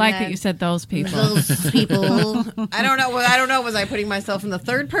people. I like that you said those people. Those people. I don't know. Was I putting myself in the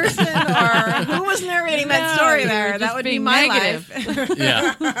third person, or who was narrating that story there? That would be my life.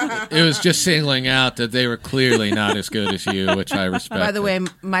 Yeah. It was just singling out that they were clearly not as good as you, which I respect. By the way,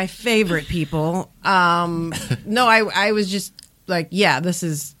 my favorite people. No, I was just like, yeah, this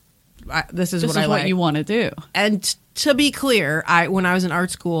is what you want to do. And to be clear, when I was in art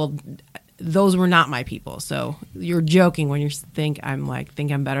school, those were not my people. So you're joking when you think I'm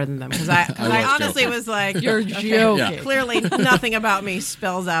better than them, because I honestly was like, you're joking. Yeah. Clearly, nothing about me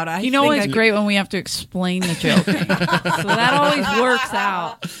spells out. It's great when we have to explain the joking. So that always works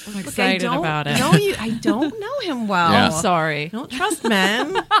out. I'm excited about it. I don't know him well. Yeah. I'm sorry. Don't trust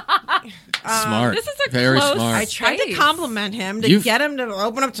men. Smart. This is a very close smart. I tried to compliment him to get him to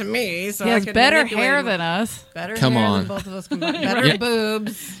open up to me. So he has I could better hair than us. Better Come hair on. than both of us combined. Better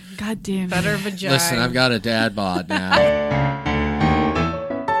boobs. God damn it. Better vagina. Listen, I've got a dad bod now.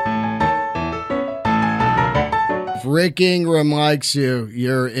 If Rick Ingram likes you,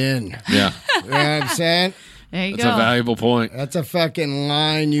 you're in. Yeah. You know what I'm saying? There you That's go. a valuable point. That's a fucking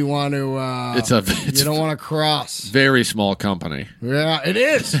line you want to. You don't want to cross. Very small company. Yeah, it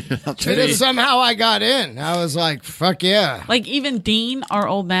is. It is. Somehow I got in. I was like, fuck yeah. Like even Dean, our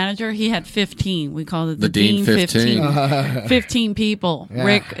old manager, he had 15. We called it The Dean 15. 15 people. Yeah.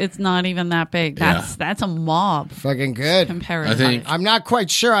 Rick, it's not even that big. That's a mob. Fucking good. Comparatively. I'm not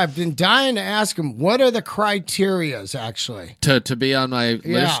quite sure. I've been dying to ask him, what are the criterias actually? To be on my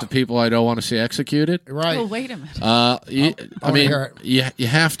list of people I don't want to see executed? Right. Oh, wait a minute. You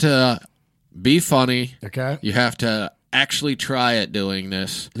have to be funny. Okay. You have to actually try at doing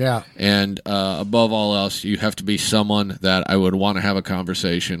this. Yeah. And above all else, you have to be someone that I would want to have a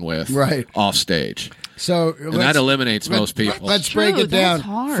conversation with off stage. So and that eliminates most people. Let's break it down. That's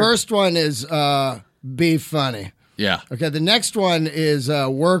hard. First one is be funny. Yeah. Okay, the next one is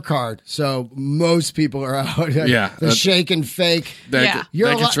work hard. So most people are out. The shake and fake. That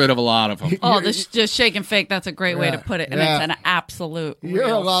gets rid of a lot of them. Oh, this just shake and fake. That's a great way to put it. And it's an absolute You're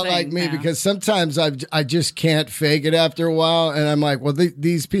a lot like me because sometimes I just can't fake it after a while. And I'm like, well,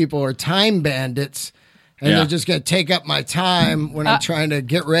 these people are time bandits. And they're just going to take up my time when I'm trying to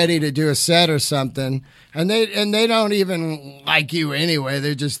get ready to do a set or something. And they don't even like you anyway.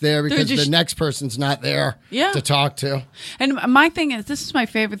 They're just there because the next person's not there to talk to. And my thing is, this is my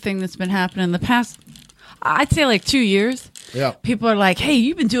favorite thing that's been happening in the past, I'd say like 2 years. Yeah. People are like, hey,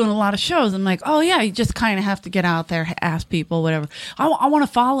 you've been doing a lot of shows. I'm like, oh, yeah, you just kind of have to get out there, ask people, whatever. I want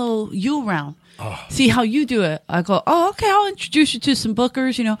to follow you around. See how you do it. I go, oh, okay, I'll introduce you to some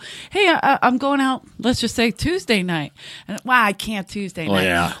bookers. You know, hey, I'm going out, let's just say Tuesday night. And, wow, I can't Tuesday night.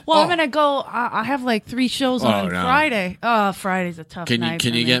 Yeah. Well, I'm going to go, I have like 3 shows on Friday. Oh, Friday's a tough night.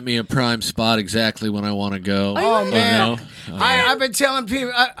 Can you get me a prime spot exactly when I want to go? Oh, man. No? I've been telling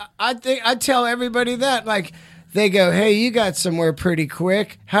people, I tell everybody that, like, they go, hey, you got somewhere pretty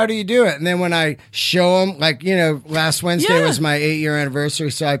quick. How do you do it? And then when I show them, like, you know, last Wednesday was my 8-year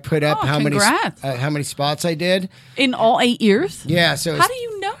anniversary, so I put up how many spots I did. In all 8 years? Yeah. So how do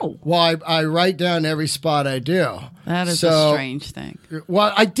you know? Well, I write down every spot I do. That is a strange thing.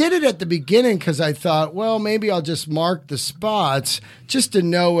 Well, I did it at the beginning because I thought, well, maybe I'll just mark the spots just to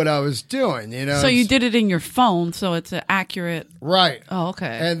know what I was doing, you know? So you did it in your phone, so it's an accurate... Right. Oh,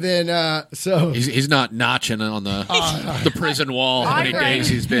 okay. And then, so... He's not notching on the prison wall how many days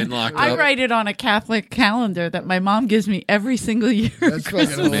he's been locked up. I write it on a Catholic calendar that my mom gives me every single year. That's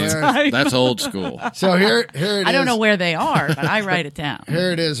Christmas time. That's old school. So here it is. I don't know where they are, but I write it down.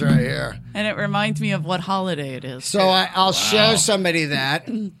 Here it is right here. And it reminds me of what holiday it is. So I'll show somebody that.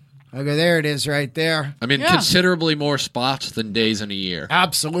 I go, there it is right there. I mean, considerably more spots than days in a year.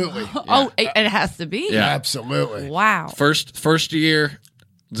 Absolutely. Oh, it has to be? Yeah. Absolutely. Wow. First year,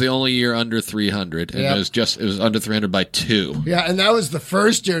 the only year under 300. And it was under 300 by 2. Yeah, and that was the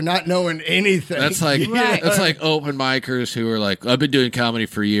first year not knowing anything. That's like that's like open micers who are like, I've been doing comedy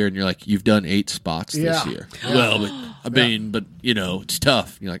for a year, and you're like, you've done 8 spots this year. Well, but, but you know, it's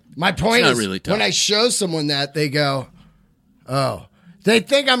tough. You're like, my point it's is, not really tough. when I show someone that, they go, oh. They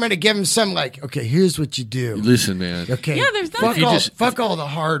think I'm going to give them some, like, okay, here's what you do. Listen, man. Okay. Yeah, there's nothing. Fuck all the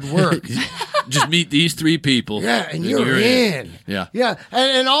hard work. Just meet these 3 people. Yeah, and you're in. Yeah. Yeah.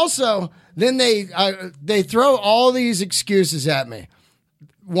 And also, then they throw all these excuses at me.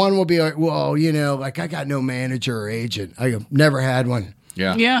 One will be like, well, you know, like, I got no manager or agent. I never had one.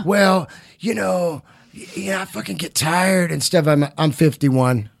 Yeah. Yeah. Well, you know, I fucking get tired and stuff. I'm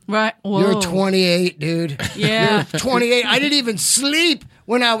 51. Right. Whoa. You're 28, dude. Yeah. You're 28. I didn't even sleep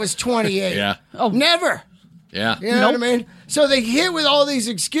when I was 28. Yeah. Oh. Never. Yeah. You know what I mean? So they hit with all these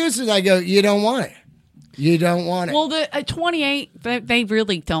excuses. I go, you don't want it. You don't want it. Well, at 28, they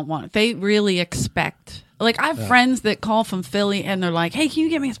really don't want it. They really expect. Like, I have friends that call from Philly, and they're like, hey, can you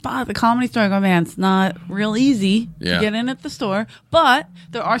get me a spot at the Comedy Store? I go, man, it's not real easy to get in at the store. But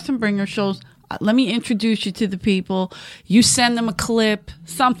there are some bringer shows. Let me introduce you to the people. You send them a clip,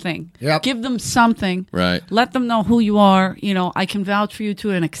 something. Yep. Give them something. Right. Let them know who you are. You know, I can vouch for you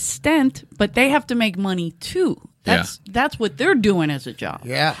to an extent, but they have to make money too. That's what they're doing as a job.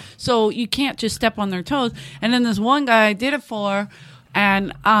 Yeah. So you can't just step on their toes. And then this one guy I did it for,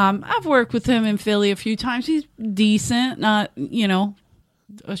 and I've worked with him in Philly a few times. He's decent, not, you know,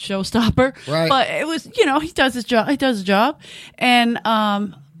 a showstopper. Right. But it was, you know, he does his job. And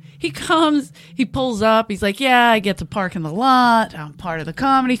he comes, he pulls up, he's like, yeah, I get to park in the lot. I'm part of the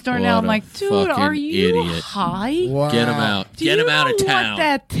Comedy Store now. I'm like, dude, are you idiot. high? Wow. Get him out. Get him out of town. What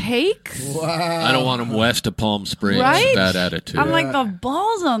that takes? Wow. I don't want him west of Palm Springs. Right? Bad attitude. I'm like, the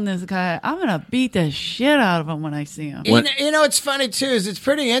balls on this guy. I'm going to beat the shit out of him when I see him. You know, it's funny, too, is it's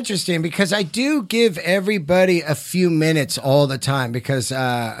pretty interesting because I do give everybody a few minutes all the time because,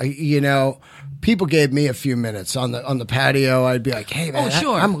 you know, people gave me a few minutes on the patio. I'd be like, hey, man,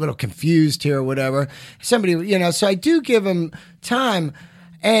 I'm a little confused here or whatever. Somebody, you know, so I do give them time.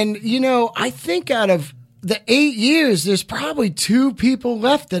 And, you know, I think out of the 8 years, there's probably 2 people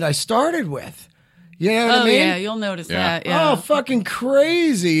left that I started with. You know what I mean? Yeah, you'll notice that. Yeah. Oh, fucking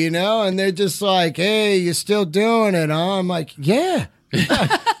crazy, you know? And they're just like, hey, you still doing it, huh? I'm like, yeah.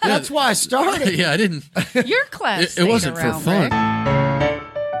 That's why I started. Yeah, I didn't. Your class It wasn't for fun. Rick.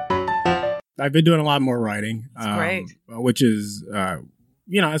 I've been doing a lot more writing, great. Which is,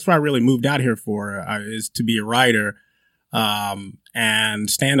 you know, that's what I really moved out here for, is to be a writer. And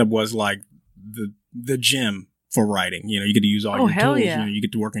stand-up was like the gym for writing. You know, you get to use all your tools. Yeah. You know, you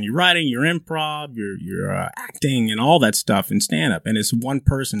get to work on your writing, your improv, your acting, and all that stuff in stand-up. And it's one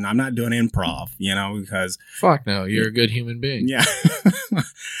person. I'm not doing improv, you know, because fuck no, you're a good human being. Yeah.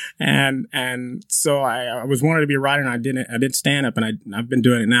 and so I was wanted to be a writer, and I did stand-up, and I've been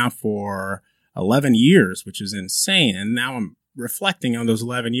doing it now for 11 years, which is insane. And now I'm reflecting on those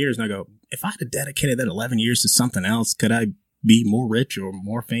 11 years, and I go, if I'd have dedicated that 11 years to something else, could I be more rich or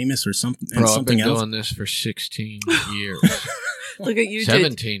more famous or something? Bro, something I've been else? doing this for 16 years. Look at you.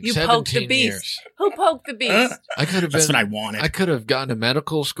 17. You 17 poked the beast. years. Who poked the beast? I could have been. That's what I wanted. I could have gone to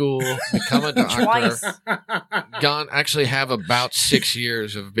medical school, become a doctor, actually have about 6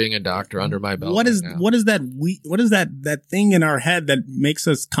 years of being a doctor under my belt. What is that thing in our head that makes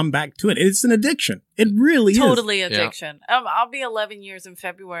us come back to it? It's an addiction. It really totally is. addiction. I'll be 11 years in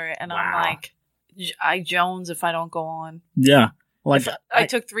February, and I'm like, I Jones if I don't go on. Yeah. Like I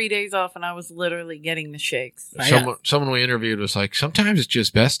took 3 days off, and I was literally getting the shakes. Someone we interviewed was like, sometimes it's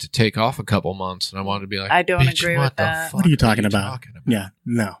just best to take off a couple months, and I wanted to be like, I don't agree with that. What are you talking about? Yeah,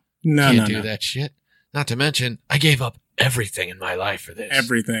 no, Can't do that shit. Not to mention, I gave up everything in my life for this.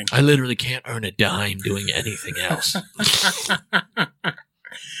 Everything. I literally can't earn a dime doing anything else.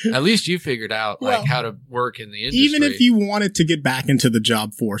 At least you figured out how to work in the industry. Even if you wanted to get back into the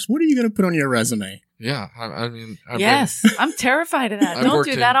job force, what are you going to put on your resume? Yeah, I mean, I'm terrified of that. Don't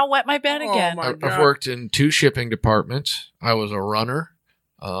do that. I'll wet my bed again. I've worked in 2 shipping departments. I was a runner,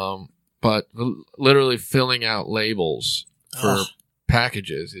 but literally filling out labels for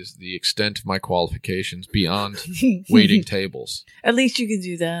packages is the extent of my qualifications beyond waiting tables. At least you can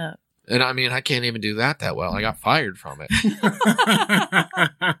do that. And I mean, I can't even do that well. I got fired from it.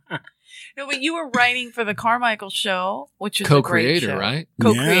 No, but you were writing for the Carmichael Show, which is co-creator, a great show. Right?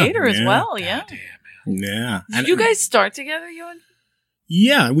 Co-creator as well, yeah. Yeah. Did you guys start together, you and?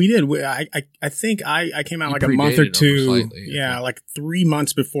 Yeah, we did. I think I came out like a month or two. Slightly, yeah, like 3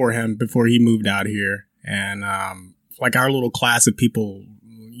 months before he moved out here. And like our little class of people,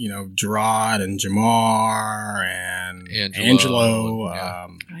 you know, Gerard and Jamar and Angelo,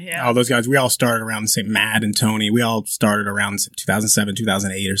 all those guys, we all started around the same, Matt and Tony, we all started around 2007,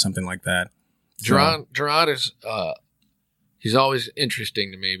 2008 or something like that. Gerard is, he's always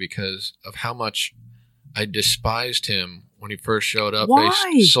interesting to me because of how much I despised him when he first showed up.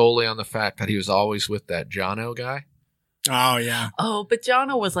 Based solely on the fact that he was always with that Jono guy. Oh, yeah. Oh, but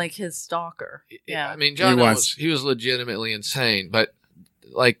Jono was like his stalker. Yeah. I mean, Jono he was legitimately insane, but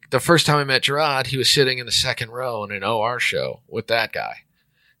like the first time I met Gerard, he was sitting in the second row in an OR show with that guy.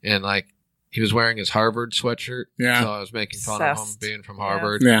 And like he was wearing his Harvard sweatshirt. Yeah. So I was making fun of him being from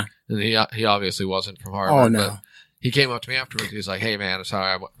Harvard. Yeah. And he obviously wasn't from Harvard. Oh, no. But he came up to me afterwards. He was like, "Hey, man, I'm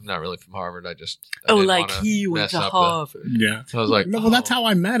sorry. I'm not really from Harvard. I didn't he went to Harvard." Yeah. So I was like, well, that's how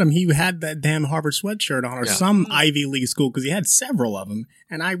I met him. He had that damn Harvard sweatshirt on, or some Ivy League school, because he had several of them.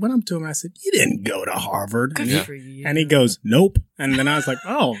 And I went up to him and I said, "You didn't go to Harvard." Good for you. And he goes, "Nope." And then I was like,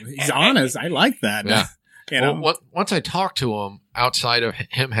 "Oh, he's honest. I like that." Yeah. You know? Well, once I talked to him, outside of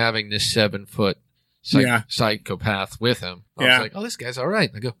him having this 7-foot psychopath with him, I was like, "Oh, this guy's all right."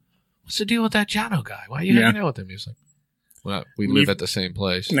 And I go, "What's the deal with that Jono guy? Why are you hanging out with him?" He was like, "Well, we live at the same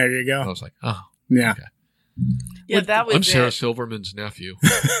place." There you go. I was like, "Oh, yeah." Okay. Yeah, that was I'm Sarah Silverman's nephew.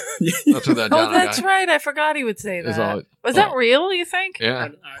 That's what that Jono that's guy. right. I forgot he would say that. All, was that real, you think? Yeah.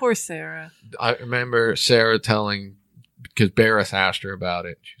 Poor Sarah. I remember Sarah telling, because Barris asked her about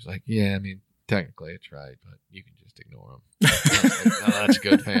it. She was like, "Yeah, I mean, technically it's right, but you can just ignore him." That's a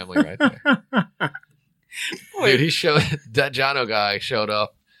good family right there. Dude, that Jono guy showed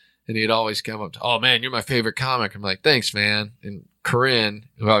up, and he'd always come up to, "Oh man, you're my favorite comic." I'm like, "Thanks, man." And Corinne,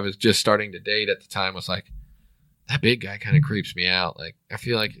 who I was just starting to date at the time, was like, "That big guy kind of creeps me out. Like, I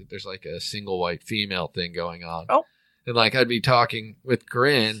feel like there's like a single white female thing going on." Oh. And like, I'd be talking with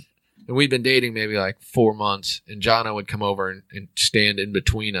Corinne, and we'd been dating maybe like 4 months, and Jono would come over and stand in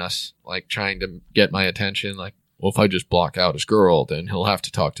between us, like trying to get my attention. Like, well, if I just block out his girl, then he'll have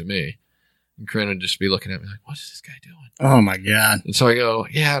to talk to me. And Corinne would just be looking at me like, "What is this guy doing?" Oh my God. And so I go,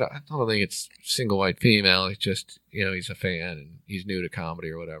 "Yeah, I don't think it's single white female. It's just, you know, he's a fan and he's new to comedy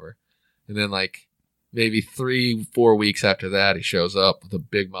or whatever." And then like maybe 3-4 weeks after that, he shows up with a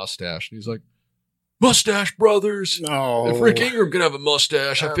big mustache and he's like, "Mustache Brothers. Oh. If Rick Ingram could have a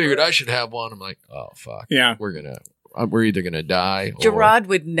mustache, I figured I should have one." I'm like, "Oh fuck. Yeah. We're either gonna die." Gerard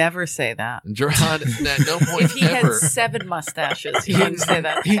would never say that. Gerard at no point if he had 7 mustaches, he wouldn't say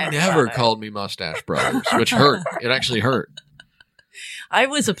that. He never called me Mustache Brothers, which hurt. It actually hurt. I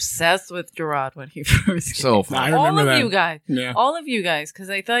was obsessed with Gerard when he first came. So fun. I remember that. You guys, yeah. All of you guys, because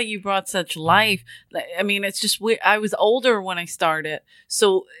I thought you brought such life. I mean, it's just weird. I was older when I started,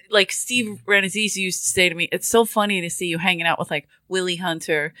 so like Steve Ranazisi used to say to me, "It's so funny to see you hanging out with like Willie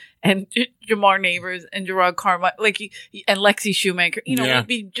Hunter and Jamar Neighbors and Gerard Carmichael, and Lexi Shoemaker. We'd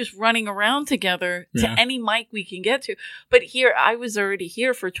be just running around together to any mic we can get to. But here, I was already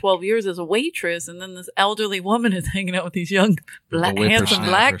here for 12 years as a waitress, and then this elderly woman is hanging out with these young, handsome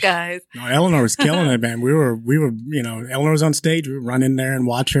black guys. No, Eleanor was killing it, man. We were, Eleanor was on stage. We would run in there and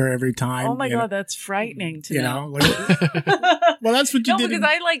watch her every time. Oh my God, that's frightening to know. Well, that's what you did. No, because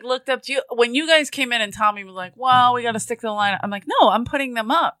I looked up to you when you guys came in, and Tommy was like, "Well, we got to stick to the line." I'm like, "No, I'm putting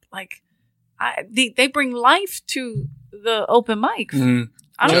them up." They bring life to the open mics.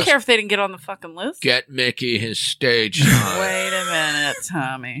 I don't care if they didn't get on the fucking list. Get Mickey his stage time. Wait a minute,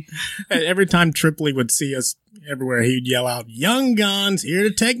 Tommy. Every time Tripoli would see us everywhere, he'd yell out, "Young Guns, here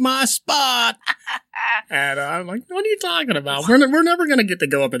to take my spot." And I'm like, what are you talking about? We're never going to get to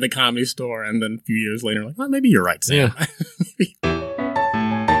go up at the Comedy Store. And then a few years later, well, maybe you're right, Sam.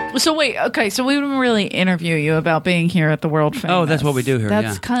 Yeah. So wait, okay, so we didn't really interview you about being here at the World Famous. Oh, that's what we do here.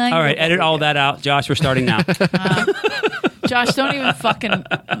 That's kind of all right, edit all that out. Josh, we're starting now. Josh, don't even fucking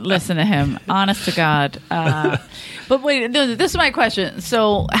listen to him. Honest to God. But wait, no, this is my question.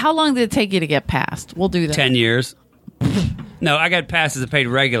 So how long did it take you to get passed? We'll do that. 10 years. No, I got passed as a paid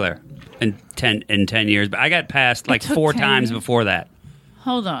regular in 10 years, but I got passed 4 times before that.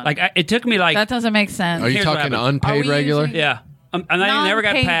 Hold on. It took me that doesn't make sense. Are you talking unpaid regular? Yeah. I never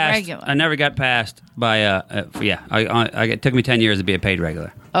got passed. Regular. I never got passed by it took me 10 years to be a paid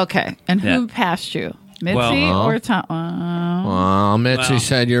regular. Okay. And who passed you? Mitzi or Tom? Well, Mitzi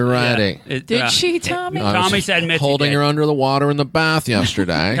said you're ready. Did she, Tommy? Tommy said Mitzi holding did. her under the water in the bath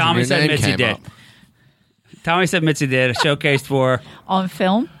yesterday. Tommy said Mitzi did. Tommy said Mitzi did. Showcased for her. On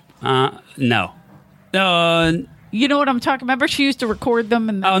film? No. You know what I'm talking about? Remember she used to record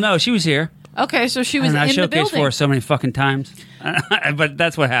them? Oh, no, she was here. Okay, so she was in the building. I showcased for her so many fucking times. But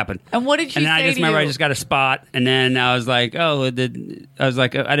that's what happened. And what did she say to you? And I just remember I just got a spot, and then I was like,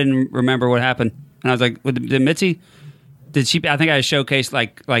 I didn't remember what happened. And I was like, did Mitzi, did she, I think I showcased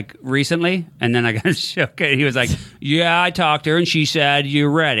like recently, and then I got showcased. He was like, yeah, I talked to her, and she said,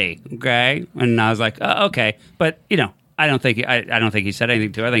 you're ready, okay? And I was like, okay. But, I don't think he said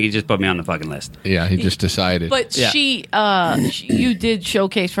anything to her. I think he just put me on the fucking list. Yeah, he just decided. But you did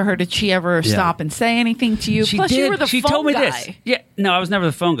showcase for her. Did she ever stop and say anything to you? She Plus, did. you were the she phone told me guy. this. Yeah, no, I was never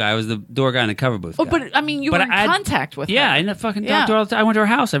the phone guy. I was the door guy in the cover booth. Oh, but I mean, you were in contact with her. Yeah, I fucking talked to her all the time. I went to her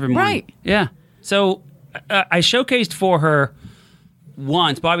house every morning. Right. Yeah. So I showcased for her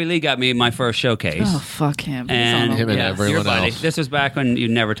once. Bobby Lee got me my first showcase. Oh, fuck him. And him and everyone else. This was back when you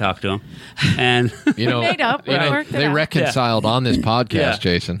never talked to him. And made up. They reconciled on this podcast,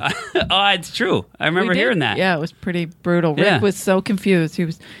 Jason. It's true. I remember hearing that. Yeah, it was pretty brutal. Rick was so confused.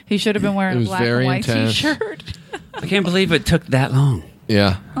 He should have been wearing a black and white t-shirt. I can't believe it took that long.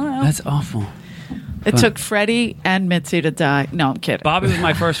 Yeah. That's awful. It took Freddie and Mitzi to die. No, I'm kidding. Bobby was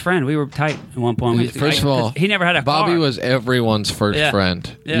my first friend. We were tight at one point. First of all, he never had a Bobby car. was everyone's first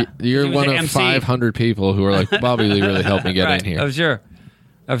friend. Yeah. You're one of 500 people who are like, Bobby Lee really helped me get in here. I'm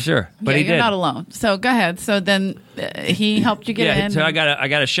sure. But he did. You're not alone. So go ahead. So then he helped you get in. So I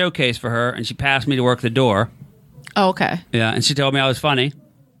got a showcase for her, and she passed me to work the door. Oh, okay. Yeah, and she told me I was funny.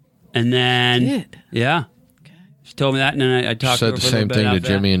 And then... She did? Yeah. She told me that, and then I talked to her said the for a same little bit thing to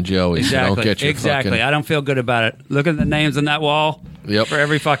Jimmy and Joey. Exactly. Don't get your exactly. I don't feel good about it. Look at the names on that wall. Yep. For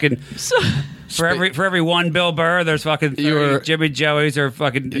every fucking... For every one Bill Burr, there's fucking 30 Jimmy Joey's or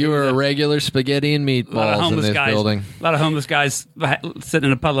fucking... You were a regular spaghetti and meatballs in this building. A lot of homeless guys sitting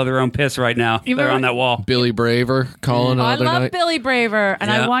in a puddle of their own piss right now. They're on that wall. Billy Braver calling another night. I love Billy Braver,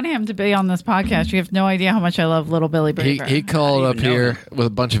 and I want him to be on this podcast. You have no idea how much I love little Billy Braver. He called up here with a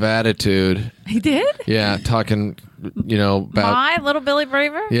bunch of attitude. He did? Yeah, talking, about... My little Billy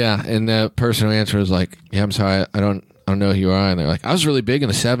Braver? Yeah, and the person who answered was like, yeah, I'm sorry, I don't know who you are. And they're like, I was really big in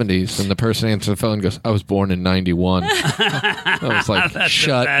the 70s. And the person answered the phone and goes, I was born in 91. I was like,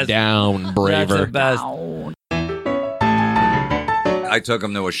 shut down, Braver. I took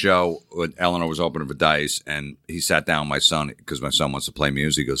him to a show when Eleanor was opening for Dice, and he sat down with my son, because my son wants to play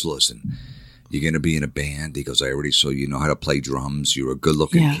music. He goes, listen, you're going to be in a band. He goes, I already saw you know how to play drums. You're a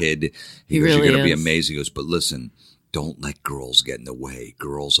good-looking kid. He goes, really you're going to be is. amazing. He goes, but listen, don't let girls get in the way.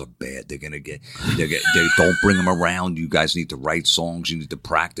 Girls are bad. They don't bring them around. You guys need to write songs. You need to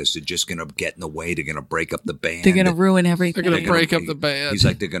practice. They're just going to get in the way. They're going to break up the band. They're going to ruin everything. They're going to break up the band. He's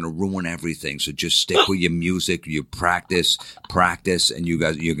like, they're going to ruin everything. So just stick with your music. You practice, and you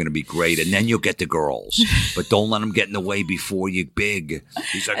guys, you're going to be great. And then you'll get the girls. But don't let them get in the way before you're big.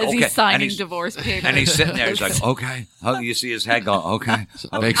 He's like, As okay. he's signing divorce papers. And he's sitting there. He's like, okay. Oh, you see his head going, okay.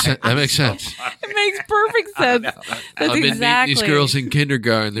 That makes sense. It makes perfect sense. That's I've been exactly. meeting these girls in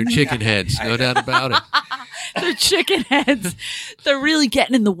kindergarten. They're chicken heads. No doubt about it. They're chicken heads. They're really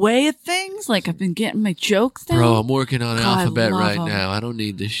getting in the way of things. Like, I've been getting my jokes down. Bro, I'm working on God, alphabet I love right him. now. I don't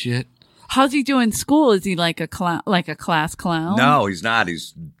need this shit. How's he doing in school? Is he like a clown, like a class clown? No, he's not.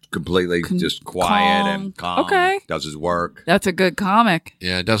 He's completely just quiet and calm. Okay. Does his work. That's a good comic.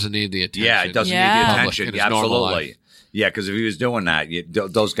 Yeah, it doesn't need the attention. Yeah, it doesn't Yeah. need the Public attention. in Yeah, his normal absolutely. life. Yeah, because if he was doing that,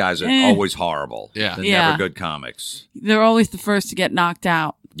 those guys are Eh. always horrible. Yeah. They're Yeah. never good comics. They're always the first to get knocked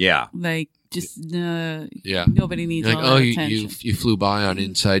out. Yeah. Like, just Yeah. nobody needs Like, all that you attention. you flew by on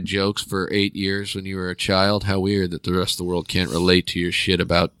inside jokes for 8 years when you were a child. How weird that the rest of the world can't relate to your shit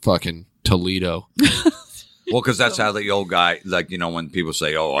about fucking Toledo. Well, because that's how the old guy, like, when people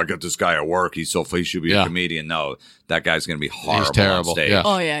say, "Oh, I got this guy at work. He should be a comedian." No, that guy's going to be horrible. terrible. On stage. Yeah.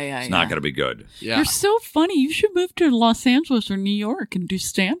 Oh, yeah. It's not going to be good. Yeah. You're so funny. You should move to Los Angeles or New York and do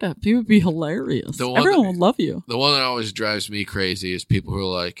stand up. It would be hilarious. The one Everyone that- would love you. The one that always drives me crazy is people who are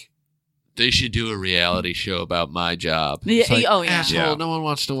like, they should do a reality show about my job. Yeah, It's like, oh, yeah. asshole, Yeah. no one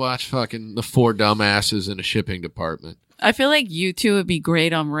wants to watch fucking the 4 dumbasses in a shipping department. I feel like you two would be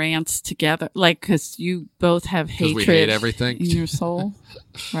great on rants together, like because you both have 'Cause hatred we hate everything. in your soul,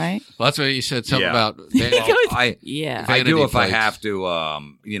 right? Well, that's why you said something Yeah. about I Yeah. I do vanity if I plates. have to.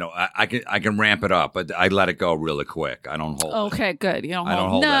 I can ramp it up, but I let it go really quick. I don't hold. it. Okay, good. You don't I hold. don't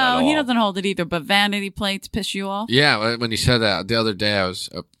hold no, that at he all. doesn't hold it either. But vanity plates piss you off. Yeah, when you said that the other day, I was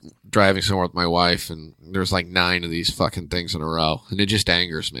driving somewhere with my wife, and there's like 9 of these fucking things in a row, and it just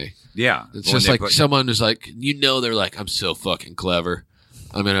angers me. Yeah, It's when just they like put- someone is like, they're like, I'm so fucking clever.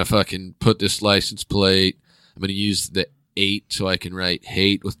 I'm gonna fucking put this license plate. I'm gonna use the 8 so I can write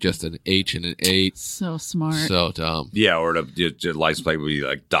hate with just an H and an 8. So smart. So dumb. Yeah, or the license plate would be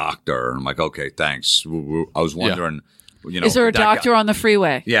like doctor. And I'm like, okay, thanks. I was wondering, Is there a that guy- doctor on the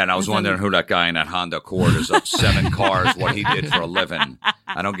freeway? Yeah, and I was Is that- wondering who that guy in that Honda Accord is up 7 cars, what he did for a living.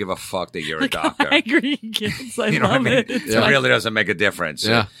 I don't give a fuck that you're a doctor. Angry kids. I You know what I love mean? it. It It's like- really doesn't make a difference.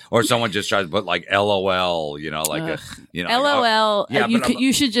 Yeah. Or someone just tries to put like LOL, like Ugh. like, LOL. yeah, you but could, I'm-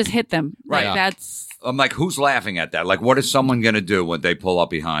 you should just hit them. Right. Like, that's I'm like, who's laughing at that? Like, what is someone going to do when they pull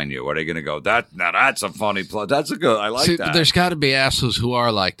up behind you? Are they going to go, that's a funny plot. That's a good, I like See, that. there's got to be assholes who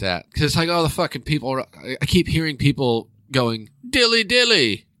are like that. Because it's like, all the fucking people, I keep hearing people going, dilly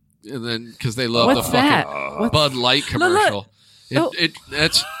dilly. And then, because they love What's the that? fucking What's- Bud Light Look, look. commercial. Oh.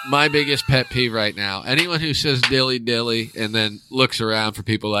 That's my biggest pet peeve right now. Anyone who says dilly dilly and then looks around for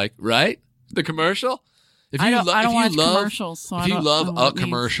people like, right? The commercial? If I you, don't- lo- I don't if you watch love, commercials, so I if you don't love know what a it means.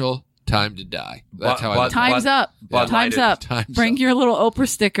 commercial, time to die. That's how I Bud- time's up. Bud Time's Light up. is- Time's Bring your little Oprah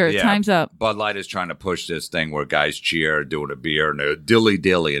sticker. Yeah. Time's up. Bud Light is trying to push this thing where guys cheer doing a beer and they're dilly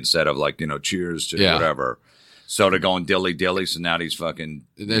dilly instead of like, cheers to Yeah. whatever. So they're going dilly dilly. So now these fucking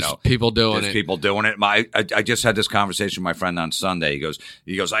There's people doing there's it. people doing it. I just had this conversation with my friend on Sunday.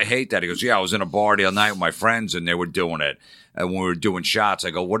 He goes, I hate that. He goes, yeah, I was in a bar the other night with my friends and they were doing it. And when we were doing shots, I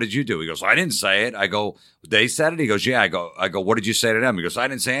go, what did you do? He goes, I didn't say it. I go, they said it? He goes, yeah. I go, what did you say to them? He goes, I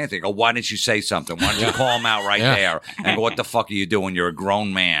didn't say anything. I go, why didn't you say something? Why don't you call them out right Yeah. there? And go, what the fuck are you doing? You're a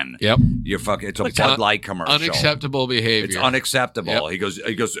grown man. Yep. You're fucking, it's a It's Bud Light commercial. Unacceptable behavior. It's unacceptable. Yep.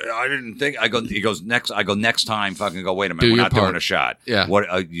 He goes, I didn't think, he goes, next time, fucking go, wait a minute, Do we're your not part. doing a shot. Yeah.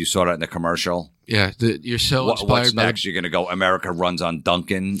 What, you saw that in the commercial? Yeah, you're so What's inspired by next? You're going to go, America runs on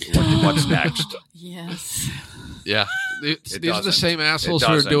Duncan. What's next? Yes. Yeah. It These are the doesn't. same It assholes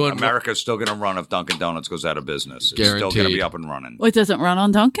who are doesn't. doing America's still going to run if Dunkin' Donuts goes out of business. It's still going to Guaranteed. be up and running. Well, it doesn't run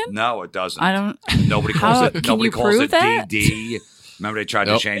on Duncan? No, it doesn't. I don't. Nobody calls How- it. can Nobody you calls prove it that? DD. Remember they tried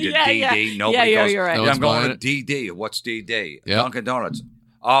to Nope. change it Yeah, DD. yeah. Nobody Yeah, goes. you're right. Yeah, No I'm one's going buying to DD. What's DD? Yep. Dunkin' Donuts.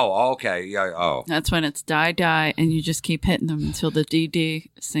 Oh, okay. Yeah. Oh. That's when it's die, and you just keep hitting them until the DD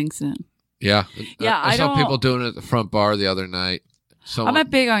sinks in. Yeah. Yeah, I I saw don't- people doing it at the front bar the other night. I'm not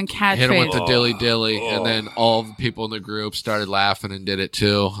big on hit him with catchphrase. the dilly dilly, and then all the people in the group started laughing and did it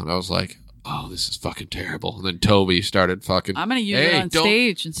too. And I was like, oh, this is fucking terrible. And then Toby started fucking. I'm going to use hey, it on don't-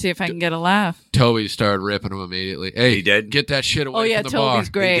 stage and see if I can get a laugh. Toby started ripping him immediately. Hey, He did? Get that shit away Oh, yeah, from the bar. Toby's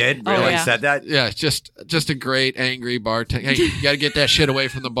great. He did? Oh, Really? yeah. He said that? Yeah, just a great angry bartender. Hey, you got to get that shit away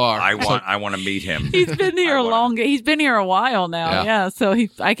from the bar. I want to meet him. He's been here He's been here a while now. Yeah. Yeah. So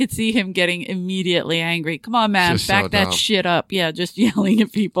I could see him getting immediately angry. Come on, man, Just back so that dumb. shit up. Yeah, just yelling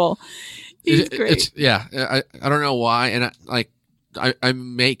at people. He's great. I don't know why, and I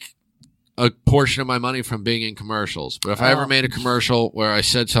make a portion of my money from being in commercials. But if I ever Oh. made a commercial where I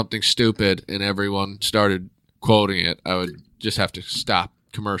said something stupid and everyone started quoting it, I would just have to stop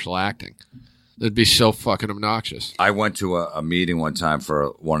commercial acting. It'd be so fucking obnoxious. I went to a meeting one time for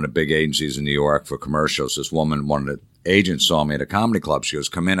one of the big agencies in New York for commercials. This woman wanted agent saw me at a comedy club. She goes,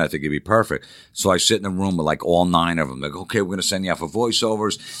 come in, I think you'd be perfect. So I sit in the room with like all 9 of them. They go, okay, we're going to send you out for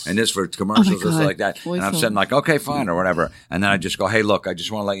voiceovers and this for commercials and stuff like that. And I'm sitting like, okay, fine, or whatever. And then I just go, hey, look, I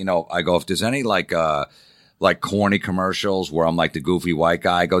just want to let you know. I go, if there's any like corny commercials where I'm like the goofy white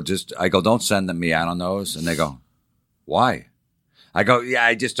guy, I go, don't send them me out on those. And they go, why? I go, yeah,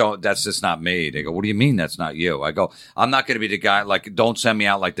 I just don't, that's just not me. They go, what do you mean that's not you? I go, I'm not going to be the guy, like, don't send me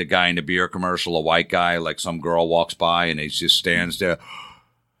out like the guy in the beer commercial, a white guy, like some girl walks by and he just stands there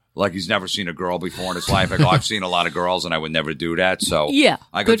like he's never seen a girl before in his life. I go, I've seen a lot of girls and I would never do that. So yeah,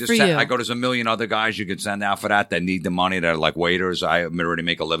 I go, good for you. I go, there's a million other guys you could send out for that need the money. That are like waiters. I already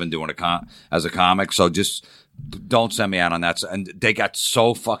make a living doing as a comic. So just don't send me out on that. And they got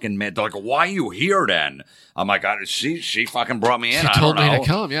so fucking mad. They're like, why are you here then? I'm like, she fucking brought me in. She I told don't know. me to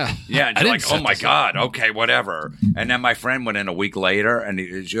come, yeah. Yeah, and you're like, oh my God, okay, whatever. And then my friend went in a week later and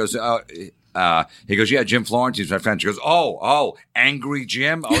he goes, he goes, yeah, Jim Florentine's my friend. She goes, oh, Angry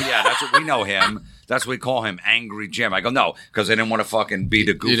Jim? Oh yeah, that's what we know him. That's what we call him, Angry Jim. I go, no, because I didn't want to fucking be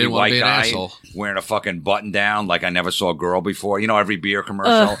the goofy white guy wearing a fucking button down like I never saw a girl before. You know, every beer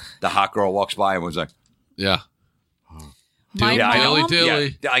commercial, the hot girl walks by and was like, yeah. Dilly. Yeah,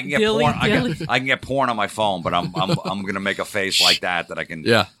 I can get porn. I can get porn on my phone, but I'm gonna make a face like that I can.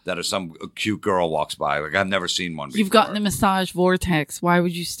 Yeah. That if some cute girl walks by, like I've never seen one before. You've gotten the massage vortex. Why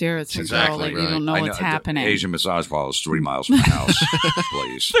would you stare at some girl like you don't know what's happening? The Asian massage parlor is 3 miles from my house.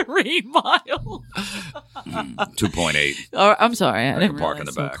 Please. 3 miles. 2.8. Oh, I'm sorry. I didn't park in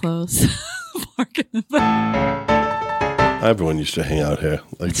the back. So close. Park in the back. Everyone used to hang out here.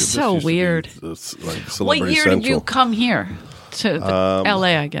 Like so weird. Like what year Central. did you come here to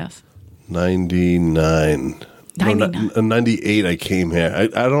LA? I guess 99. 98. I came here. I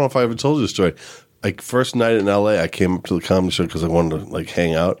don't know if I ever told you the story. Like first night in LA, I came up to the comedy show because I wanted to like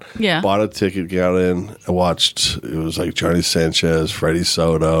hang out. Yeah. Bought a ticket, got in. I watched. It was like Johnny Sanchez, Freddie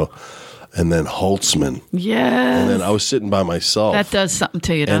Soto, and then Holtzman. Yes. And then I was sitting by myself. That does something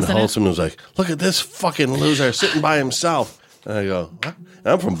to you, doesn't and Holtzman was like, look at this fucking loser sitting by himself. And I go, what? And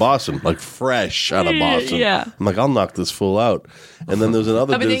I'm from Boston, like fresh out of Boston. Yeah. I'm like, I'll knock this fool out. And then there's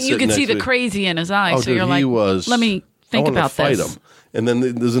another dude you can see the me. crazy in his eyes. Oh, so dude, you're like, let me think about fight this. him. And then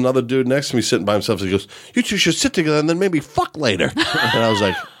there's another dude next to me sitting by himself. So he goes, you two should sit together and then maybe fuck later. And I was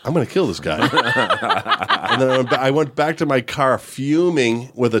like, I'm going to kill this guy. And then I went back to my car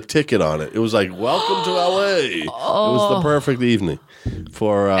fuming with a ticket on it. It was like, welcome to LA. It was the perfect evening.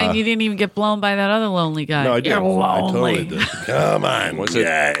 And you didn't even get blown by that other lonely guy. No, I didn't. You're I lonely. totally did. Come on. Was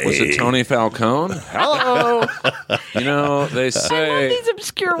it Tony Falcone? Hello. You know, they say... I love these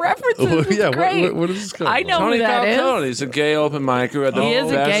obscure references. It's great. What is this called? I know Tony who that Falcone. is. He's a gay open micer. The He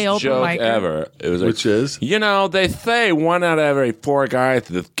is a best gay open joke micer. ever. It was Which is? You know, they say 1 out of every 4 guys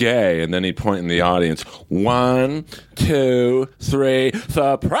is gay, and then he'd point in the audience. 1, 2, 3,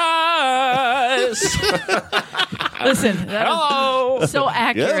 surprise! Listen, that is so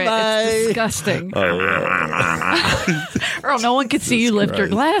accurate. Goodbye. It's disgusting. Oh, yeah. Earl, no one could see you lift your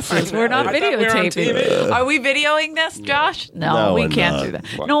glasses. We're not I thought we were on videotaping. TV. Are we videoing this, Josh? No, we we're can't not. do that.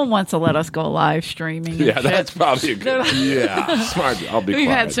 No one wants to let us go live streaming. and Yeah, shit. that's probably a good Yeah. Smart. I'll be We've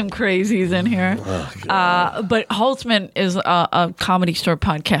quiet. had some crazies in here. But Holtzman is a Comedy Store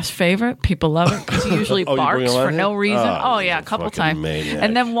podcast favorite. People love it because he usually Oh, you bring barks him on for here? no reason. Oh, Yeah, a couple fucking times. maniac.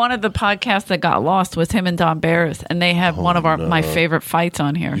 And then one of the podcasts that got lost was him and Don Barris, and they have one of my favorite fights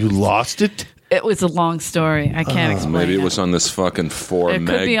on here. You lost it? It was a long story. I can't explain Maybe it it. was on this fucking 4 It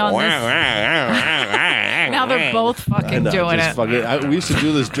meg. could be on this. Now they're both I fucking know, doing just it. we used to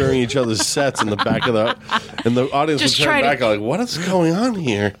do this during each other's sets in the back of and the audience Just would try turn to- back like, what is going on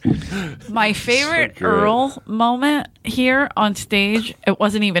here? My favorite great. Earl moment here on stage, it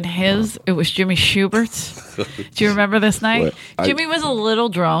wasn't even his. It was Jimmy Schubert's. Do you remember this night? Wait, Jimmy was a little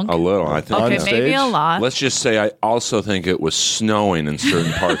drunk. A little, I think. Okay, On maybe a stage? lot. Let's just say I also think it was snowing in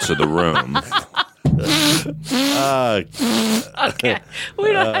certain parts of the room. Okay,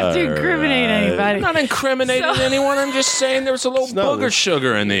 we don't have to incriminate anybody. I'm not incriminating anyone. I'm just saying there was a little booger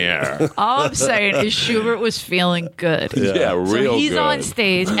sugar in the air. All I'm saying is Schubert was feeling good. Yeah, real So he's good. on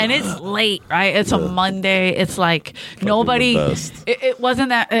stage, and it's late, right? It's a Monday. It's like nobody. the best. It wasn't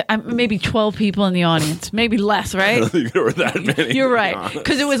that. Maybe 12 people in the audience, maybe less, I right? don't think there were that many. You're to be right, honest.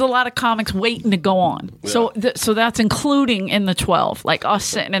 because it was a lot of comics waiting to go on. So that's including in the 12, like us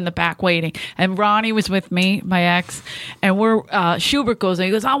sitting in the back waiting. And Ronnie was with me, my ex, and we're Schubert goes and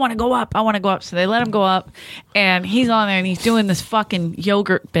he goes, I want to go up. So they let him go up, and he's on there and he's doing this fucking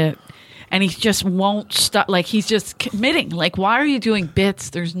yogurt bit. and he just won't stop. Like, he's just committing. Like, why are you doing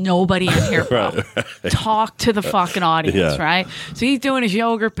bits? There's nobody in here, bro. Talk to the fucking audience, right? So he's doing his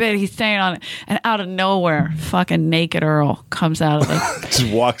yogurt bit. He's staying on it, and out of nowhere, fucking naked Earl comes out of the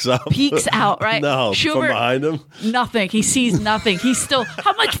just walks up, peeks out, right? No, Schubert, from behind him, nothing. He sees nothing. He's still.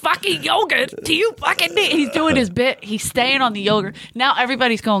 How much fucking yogurt do you fucking need? He's doing his bit. He's staying on the yogurt. Now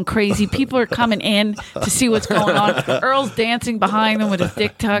everybody's going crazy. People are coming in to see what's going on. Earl's dancing behind him with his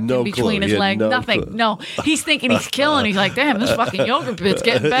dick tucked in between his legs. Nothing. Clue. No. He's thinking he's killing. He's like, damn, this fucking yogurt bit's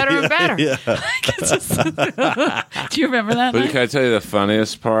getting better and better. Do you remember that? But can I tell you the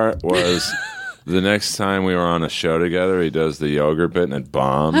funniest part was the next time we were on a show together, he does the yogurt bit and it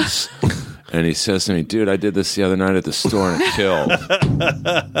bombs. And he says to me, dude, I did this the other night at the store and it killed. And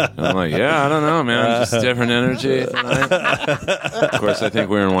I'm like, yeah, I don't know, man. Just different energy tonight. Of course, I think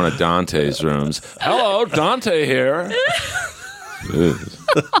we were in one of Dante's rooms. Hello, Dante here.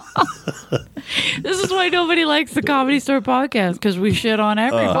 This is why nobody likes the Comedy Store podcast, because we shit on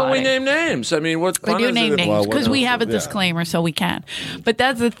everybody. But we name names. I mean, what we fun do is name it? names because we have a disclaimer, so we can. But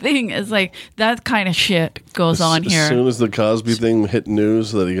that's the thing, is like that kind of shit goes on here. As soon as the Cosby thing hit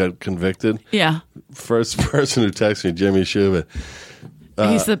news that he got convicted, first person who texted me, Jimmy Schubert.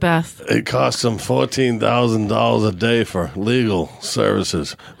 He's the best. It costs him $14,000 a day for legal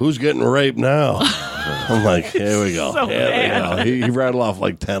services. Who's getting raped now? I'm like, here we go. So Here we go. He rattled off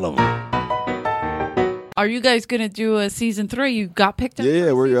like 10 of them. Are you guys going to do a season 3? You got picked up?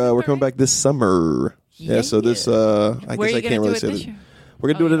 Yeah, we're coming back this summer. Yeah, so this I Where guess are I you can't gonna really do say it this. this year?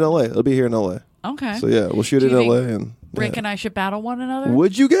 We're gonna do it in LA. It'll be here in LA. Okay. So yeah, we'll shoot Do it you in LA think and Rick and I should battle one another?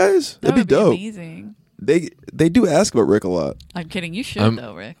 Would you guys? That That'd be would dope. Amazing. They do ask about Rick a lot. I'm kidding. You should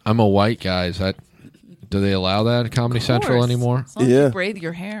though, Rick. I'm a white guy. Is that? Do they allow that at Comedy Central anymore? As long as you braid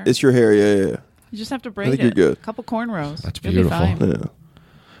your hair. It's your hair, yeah. You just have to braid I think it. you're good. A couple cornrows. That's You'll be beautiful. fine. Yeah.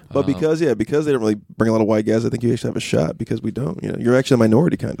 But because they don't really bring a lot of white guys, I think you actually have a shot because we don't. You know, you're actually a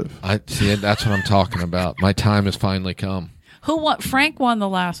minority kind of. I see. That's what I'm talking about. My time has finally come. Who won? Frank won the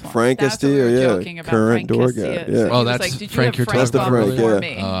last one. Frank That's what we Castillo, were yeah, joking about. current Frank door Castillo. guy. So Yeah. he Oh, was that's like, Did Frank you you're have talking Frank about? on That's the before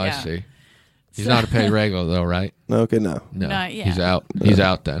Frank, me? Oh, I Yeah. see. He's not a pay regular though, right? No, okay, no. Not yet. He's out. He's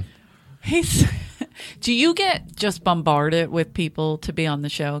out then. He's. Do you get just bombarded with people to be on the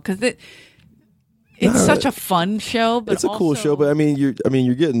show? Because it's such a fun show, but It's a cool show, but I mean, you're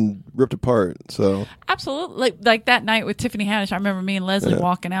getting ripped apart. So absolutely, like that night with Tiffany Haddish. I remember me and Leslie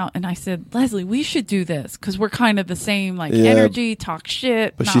walking out, and I said, "Leslie, we should do this because we're kind of the same, like energy, talk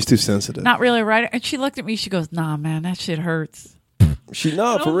shit." But she's too sensitive. Not really a writer. And she looked at me. She goes, "Nah, man, that shit hurts."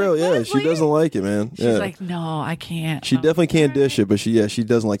 For real, yeah. She doesn't like it, man. She's like, "No, I can't." She definitely can't dish it, but she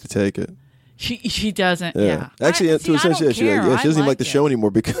doesn't like to take it. She doesn't. Yeah. Actually, to a sense, she doesn't even like the show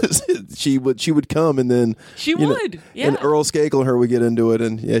anymore because she would come and then she you know, would. Yeah. And Earl Skakel and her would get into it,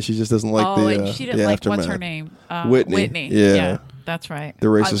 and she just doesn't like and she didn't the like aftermath. what's her name? Whitney. Yeah. That's right. The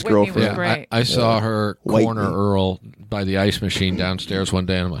racist Whitney girlfriend. Was great. I saw her corner Whitney. Earl by the ice machine downstairs one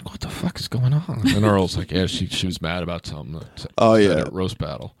day, and I'm like, "What the fuck is going on?" And Earl's like, "Yeah, she was mad about something." At roast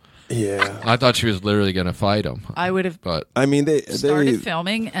battle. Yeah, I thought she was literally going to fight him. I would have. But I mean, they started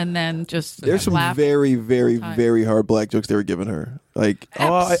filming and then just there's some laughed very, very, the whole time. very hard black jokes they were giving her. Like,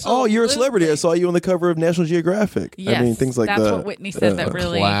 oh, you're a celebrity. I saw you on the cover of National Geographic. Yes, I mean, things like that's that. what Whitney said that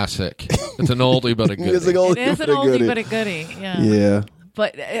really classic. It's an oldie but a goodie. It's an oldie It is an oldie but a goodie. Yeah. Yeah.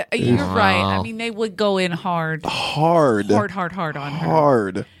 But you're right. I mean, they would go in hard on her.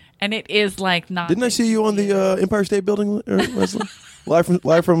 Hard. And it is like not. Didn't I see you on the Empire State Building, Leslie?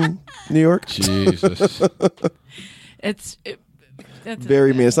 live from New York. Jesus. That's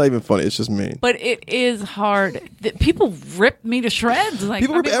very mean. It's not even funny. It's just mean. But it is hard. People rip me to shreds. Like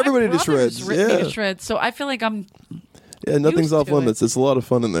People rip everybody to shreds. Rip me to shreds. So I feel like I'm. Yeah, nothing's off limits. It's a lot of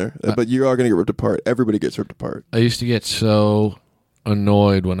fun in there, but you are going to get ripped apart. Everybody gets ripped apart. I used to get so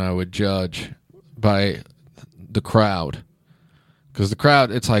annoyed when I would judge by the crowd. Because the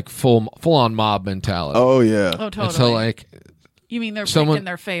crowd, it's like full on mob mentality. Oh yeah. Oh totally. And so like, you mean they're picking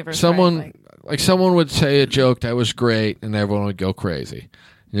their favorites? Someone right? like someone would say a joke that was great, and everyone would go crazy.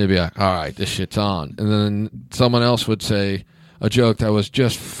 And they'd be like, "All right, this shit's on." And then someone else would say a joke that was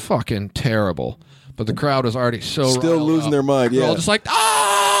just fucking terrible, but the crowd was already so still riled losing up. their mind. They're Yeah, all just like,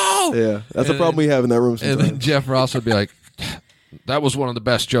 "Oh!" Yeah, that's the problem we have in that room. Sometimes. And then Jeff Ross would be like, "That was one of the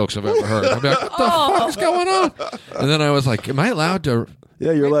best jokes I've ever heard." I'd be like, "What the fuck is going on?" And then I was like, "Am I allowed to?"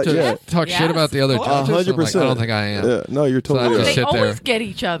 Yeah, you're allowed to talk shit about the other judges. 100%. I don't think I am. Yeah, no, you're totally. So I They just sit always there. get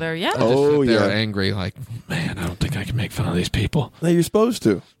each other. Yeah. I just sit there angry, like, man, I don't think I can make fun of these people. No, you're supposed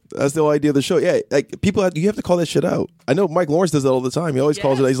to. That's the whole idea of the show. Yeah, like people, you have to call that shit out. I know Mike Lawrence does that all the time. He always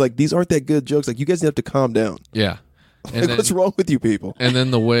calls it. He's like, these aren't that good jokes. Like, you guys have to calm down. Yeah. And Like, what's wrong with you people? And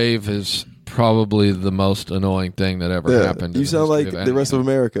then the wave is probably the most annoying thing that ever happened. You sound like the rest of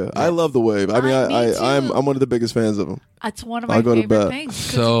America. I love the wave. I mean, I'm one of the biggest fans of them. That's one of my I'll go to favorite bed. things.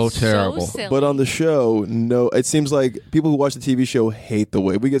 'cause So it's terrible. silly. But on the show, no, it seems like people who watch the TV show hate the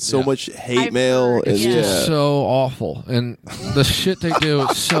wave. We get so much hate mail. It's and just so awful, and the shit they do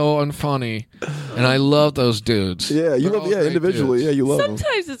is so unfunny. And I love those dudes. Yeah, you They're love all great individually. dudes. Yeah, you love them.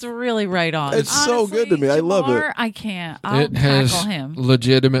 Sometimes it's really right on. It's so good to me. I love it. Jamar, I can't. I'll It has tackle him.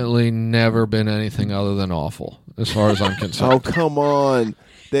 legitimately never been anything other than awful, as far as I'm concerned. Oh, come on.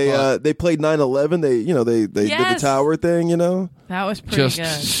 They played 9/11. They did the Yes. tower thing. That was pretty Just good.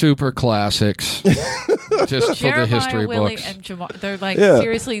 super classics, just for the Jeremiah, history Willie, books. and Jamar. They're like Yeah.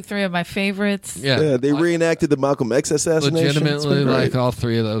 seriously 3 of my favorites. Yeah. They reenacted the Malcolm X assassination. It's been Legitimately, great. like all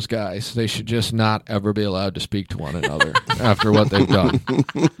 3 of those guys, they should just not ever be allowed to speak to one another after what they've done.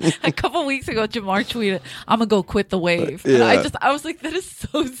 A couple weeks ago, Jamar tweeted, "I'm gonna go quit the wave." And Yeah. I was like, that is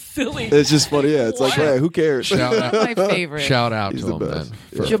so silly. It's just funny. Yeah, it's like, hey, who cares? Shout out, My favorite. Shout out He's to the him best.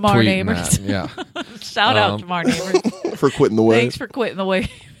 then for Jamar tweeting Neighbors. that. Yeah. Shout out Jamar Neighbors. For quitting the wave. Thanks for quitting the wave.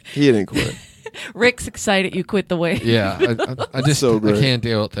 He didn't quit. Rick's excited you quit the wave. Yeah, I just So I great. can't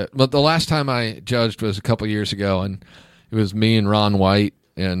deal with it. But the last time I judged was a couple years ago, and it was me and Ron White.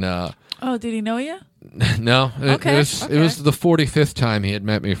 And Oh, did he know you? no, it Okay, was the 45th time he had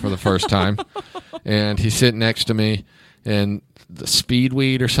met me for the first time, and he's sitting next to me, and the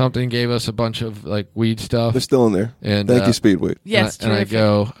Speedweed or something gave us a bunch of like weed stuff. They're still in there. And Thank you, Speedweed. Yes, and I terrific.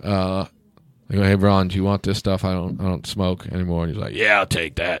 go, hey Ron, do you want this stuff? I don't smoke anymore. And he's like, yeah, I'll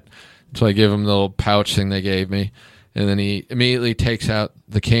take that. So I give him the little pouch thing they gave me, and then he immediately takes out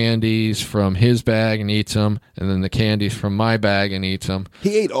the candies from his bag and eats them, and then the candies from my bag and eats them.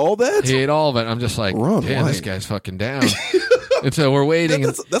 He ate all that? He ate all of it. I'm just like, Ron damn, this White. guy's fucking down. And so we're waiting.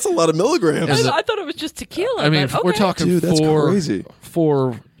 That's a lot of milligrams. I thought it was just tequila. I mean, but we're okay. talking Dude, that's crazy.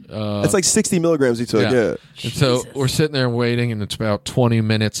 four. It's like 60 milligrams he took. Yeah. And so we're sitting there waiting, and it's about 20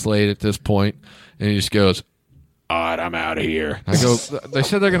 minutes late at this point, and he just goes, all right, I'm out of here. I go, they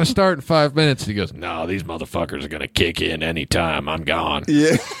said they're going to start in 5 minutes. He goes, no, these motherfuckers are going to kick in anytime. I'm gone.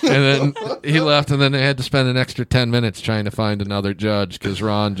 Yeah. And then he left, and then they had to spend an extra 10 minutes trying to find another judge because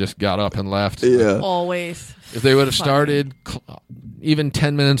Ron just got up and left. Yeah. Always. If they would have started even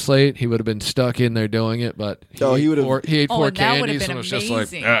 10 minutes late, he would have been stuck in there doing it. But he ate four and that would have candies been and was just like,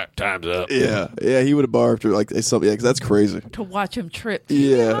 amazing. time's up. Yeah. Yeah, he would have barfed or like something. Yeah, because that's crazy. To watch him trip. Do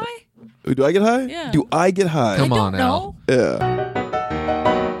you Yeah. get high? Do I get high? Yeah. Do I get high? Come on, Al. Yeah.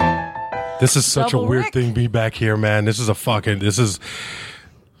 This is such Double a weird Rick. thing. Be back here, man. This is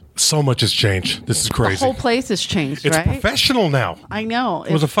so much has changed. This is The crazy. whole place has changed, It's right? professional now. I know.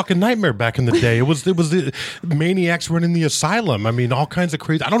 It was a fucking nightmare back in the day. It was the maniacs running the asylum. I mean, all kinds of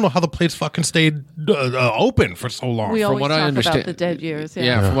crazy. I don't know how the place fucking stayed open for so long. We From always what I talk understand- about the dead years. Yeah.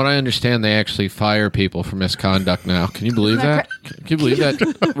 Yeah, from what I understand, they actually fire people for misconduct now. Can you believe that? Can you believe that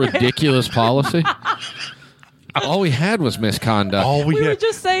ridiculous policy? All we had was misconduct. We were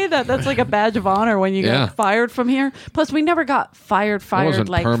just saying that. That's like a badge of honor when you Yeah. get fired from here. Plus, we never got fired. It wasn't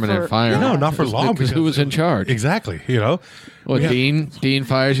like permanent for, fire. No, not for long. Because who was in charge? Exactly. You know. Well, Yeah. Dean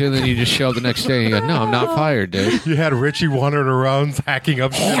fires you, and then you just show up the next day and you go, no, I'm not fired, dude. You had Richie wandering around hacking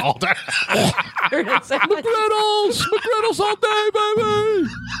up shit all day. McGriddles all day, baby.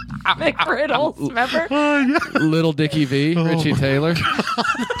 McGriddles, remember? Little Dickie V, Richie Taylor.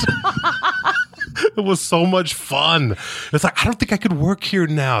 It was so much fun. It's like I don't think I could work here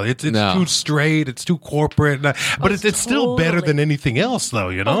now. It's No. too straight. It's too corporate. But it's still better than anything else, though.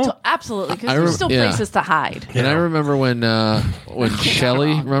 You know. Absolutely, because I there's rem- still yeah. places to hide. And I remember when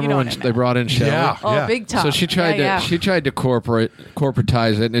Shelley, remember when they brought in Shelley? Yeah, Oh, yeah. big time. So she tried Yeah, yeah. to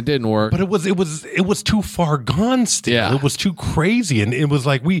corporatize it, and it didn't work. But it was too far gone still. Yeah. It was too crazy. And it was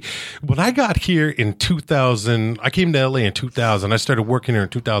like when I got here in 2000, I came to LA in 2000. I started working here in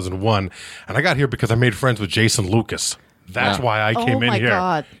 2001. And I got here because I made friends with Jason Lucas. That's Yeah. why I came oh in my here.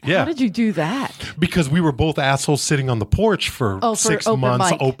 God. Yeah. How did you do that? Because we were both assholes sitting on the porch for Oh, for 6 open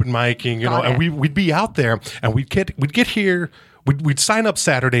months, mic. open micing, you Got know, and it. we'd be out there and we'd get here. We'd sign up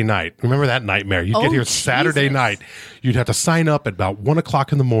Saturday night. Remember that nightmare? You'd get Oh, here Saturday Jesus. night. You'd have to sign up at about 1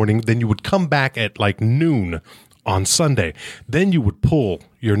 o'clock in the morning. Then you would come back at like noon on Sunday. Then you would pull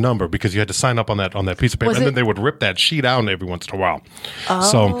your number because you had to sign up on that piece of paper, Was and it- then they would rip that sheet out every once in a while. Oh,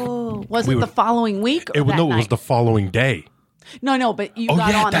 So was we it the would- following week? Or it was that no, it was night? the following day. No, but you Oh got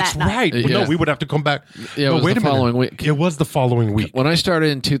yeah, on that's that night. right. But Yeah. no, we would have to come back. Yeah, it no, was wait the a minute. following week. It was the following week. When I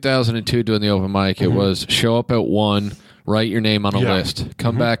started in 2002 doing the open mic, it was show up at 1, write your name on a list,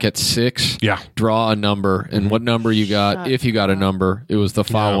 come back at 6, draw a number, and what number you got, if you got a number, it was the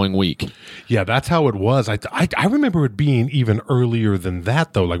following week. Yeah, that's how it was. I remember it being even earlier than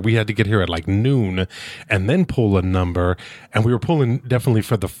that, though. Like, we had to get here at like noon and then pull a number, and we were pulling definitely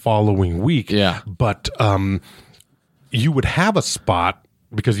for the following week. Yeah. But you would have a spot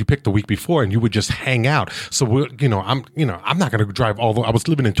because you picked the week before, and you would just hang out. So I'm not going to drive all the. I was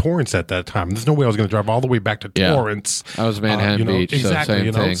living in Torrance at that time. There's no way I was going to drive all the way back to Torrance. I was Manhattan Beach. Exactly. So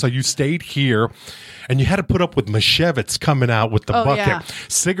same thing. So you stayed here, and you had to put up with Mashevitz coming out with the bucket,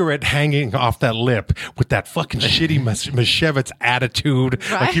 cigarette hanging off that lip with that fucking shitty Mashevitz attitude,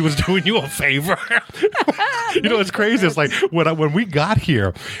 like he was doing you a favor. It's crazy. It's like when we got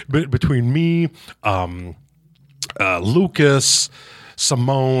here, between me, Lucas,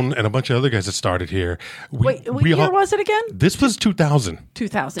 Simone, and a bunch of other guys that started here. What year was it again? This was 2000.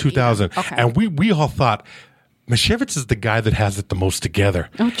 2000. Okay. And we all thought, Mashevitz is the guy that has it the most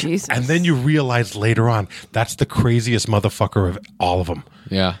together. Oh, Jesus. And then you realize later on, that's the craziest motherfucker of all of them.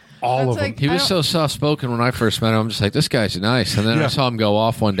 Yeah. All of them. He was so soft-spoken when I first met him. I'm just like, this guy's nice. And then I saw him go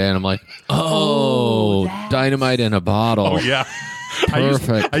off one day, and I'm like, dynamite in a bottle. Oh, yeah.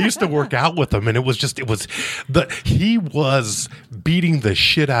 Perfect. I used to work out with him, and he was beating the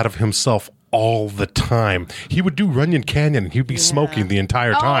shit out of himself all the time. He would do Runyon Canyon, and he'd be smoking the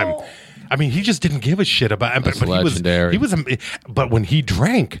entire time. I mean, he just didn't give a shit about it. But legendary. But when he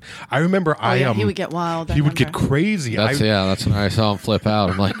drank, I remember he would get wild. He would get crazy. That's when I saw him flip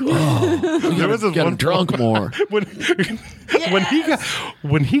out. I'm like, there was get him drunk more.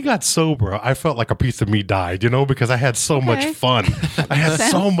 When he got sober, I felt like a piece of me died, because I had so much fun. I had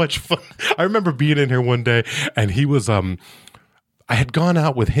so much fun. I remember being in here one day, and he was I had gone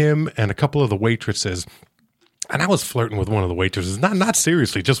out with him and a couple of the waitresses. And I was flirting with one of the waitresses, not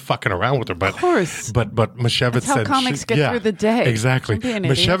seriously, just fucking around with her. But, of course. But Mashevitz said... That's how comics get through the day. Exactly.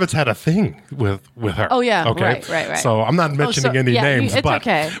 Mashevitz had a thing with her. Oh, yeah. Okay? Right. So I'm not mentioning any names. It's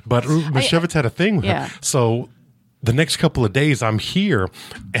okay. But Mashevitz had a thing with her. So the next couple of days I'm here,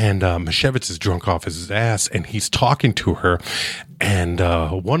 and Mashevitz is drunk off his ass, and he's talking to her. And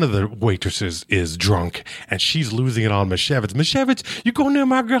one of the waitresses is drunk, and she's losing it on Mashevitz. Mashevitz, you go near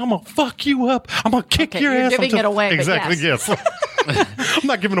my girl, I'm going to fuck you up. I'm going to kick your ass. You're giving it away. Exactly, yes. I'm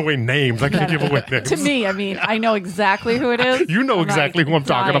not giving away names. I can't give away names. To me, I mean, I know exactly who it is. You know exactly who I'm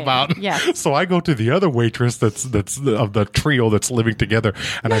talking about. Yes. So I go to the other waitress that's of the trio that's living together,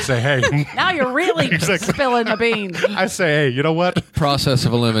 and I say, hey. Now you're really spilling the beans. I say, hey, you know what? Process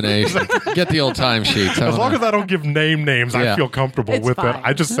of elimination. Get the old time sheets. As long as I don't give names, I feel comfortable with fine. it.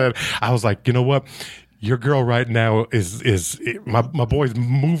 I just said, I was like, you know what? Your girl right now is my boy's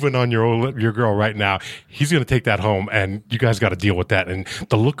moving on your girl right now. He's going to take that home, and you guys got to deal with that. And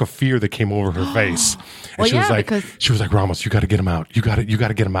the look of fear that came over her face, and she was like, Ramos, you got to get him out. You got to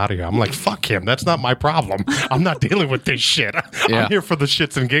get him out of here. I'm like, fuck him. That's not my problem. I'm not dealing with this shit. I'm here for the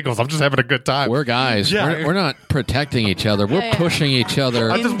shits and giggles. I'm just having a good time. We're guys. Yeah. We're not protecting each other. We're pushing each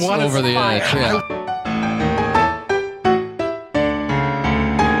other over the edge. Yeah.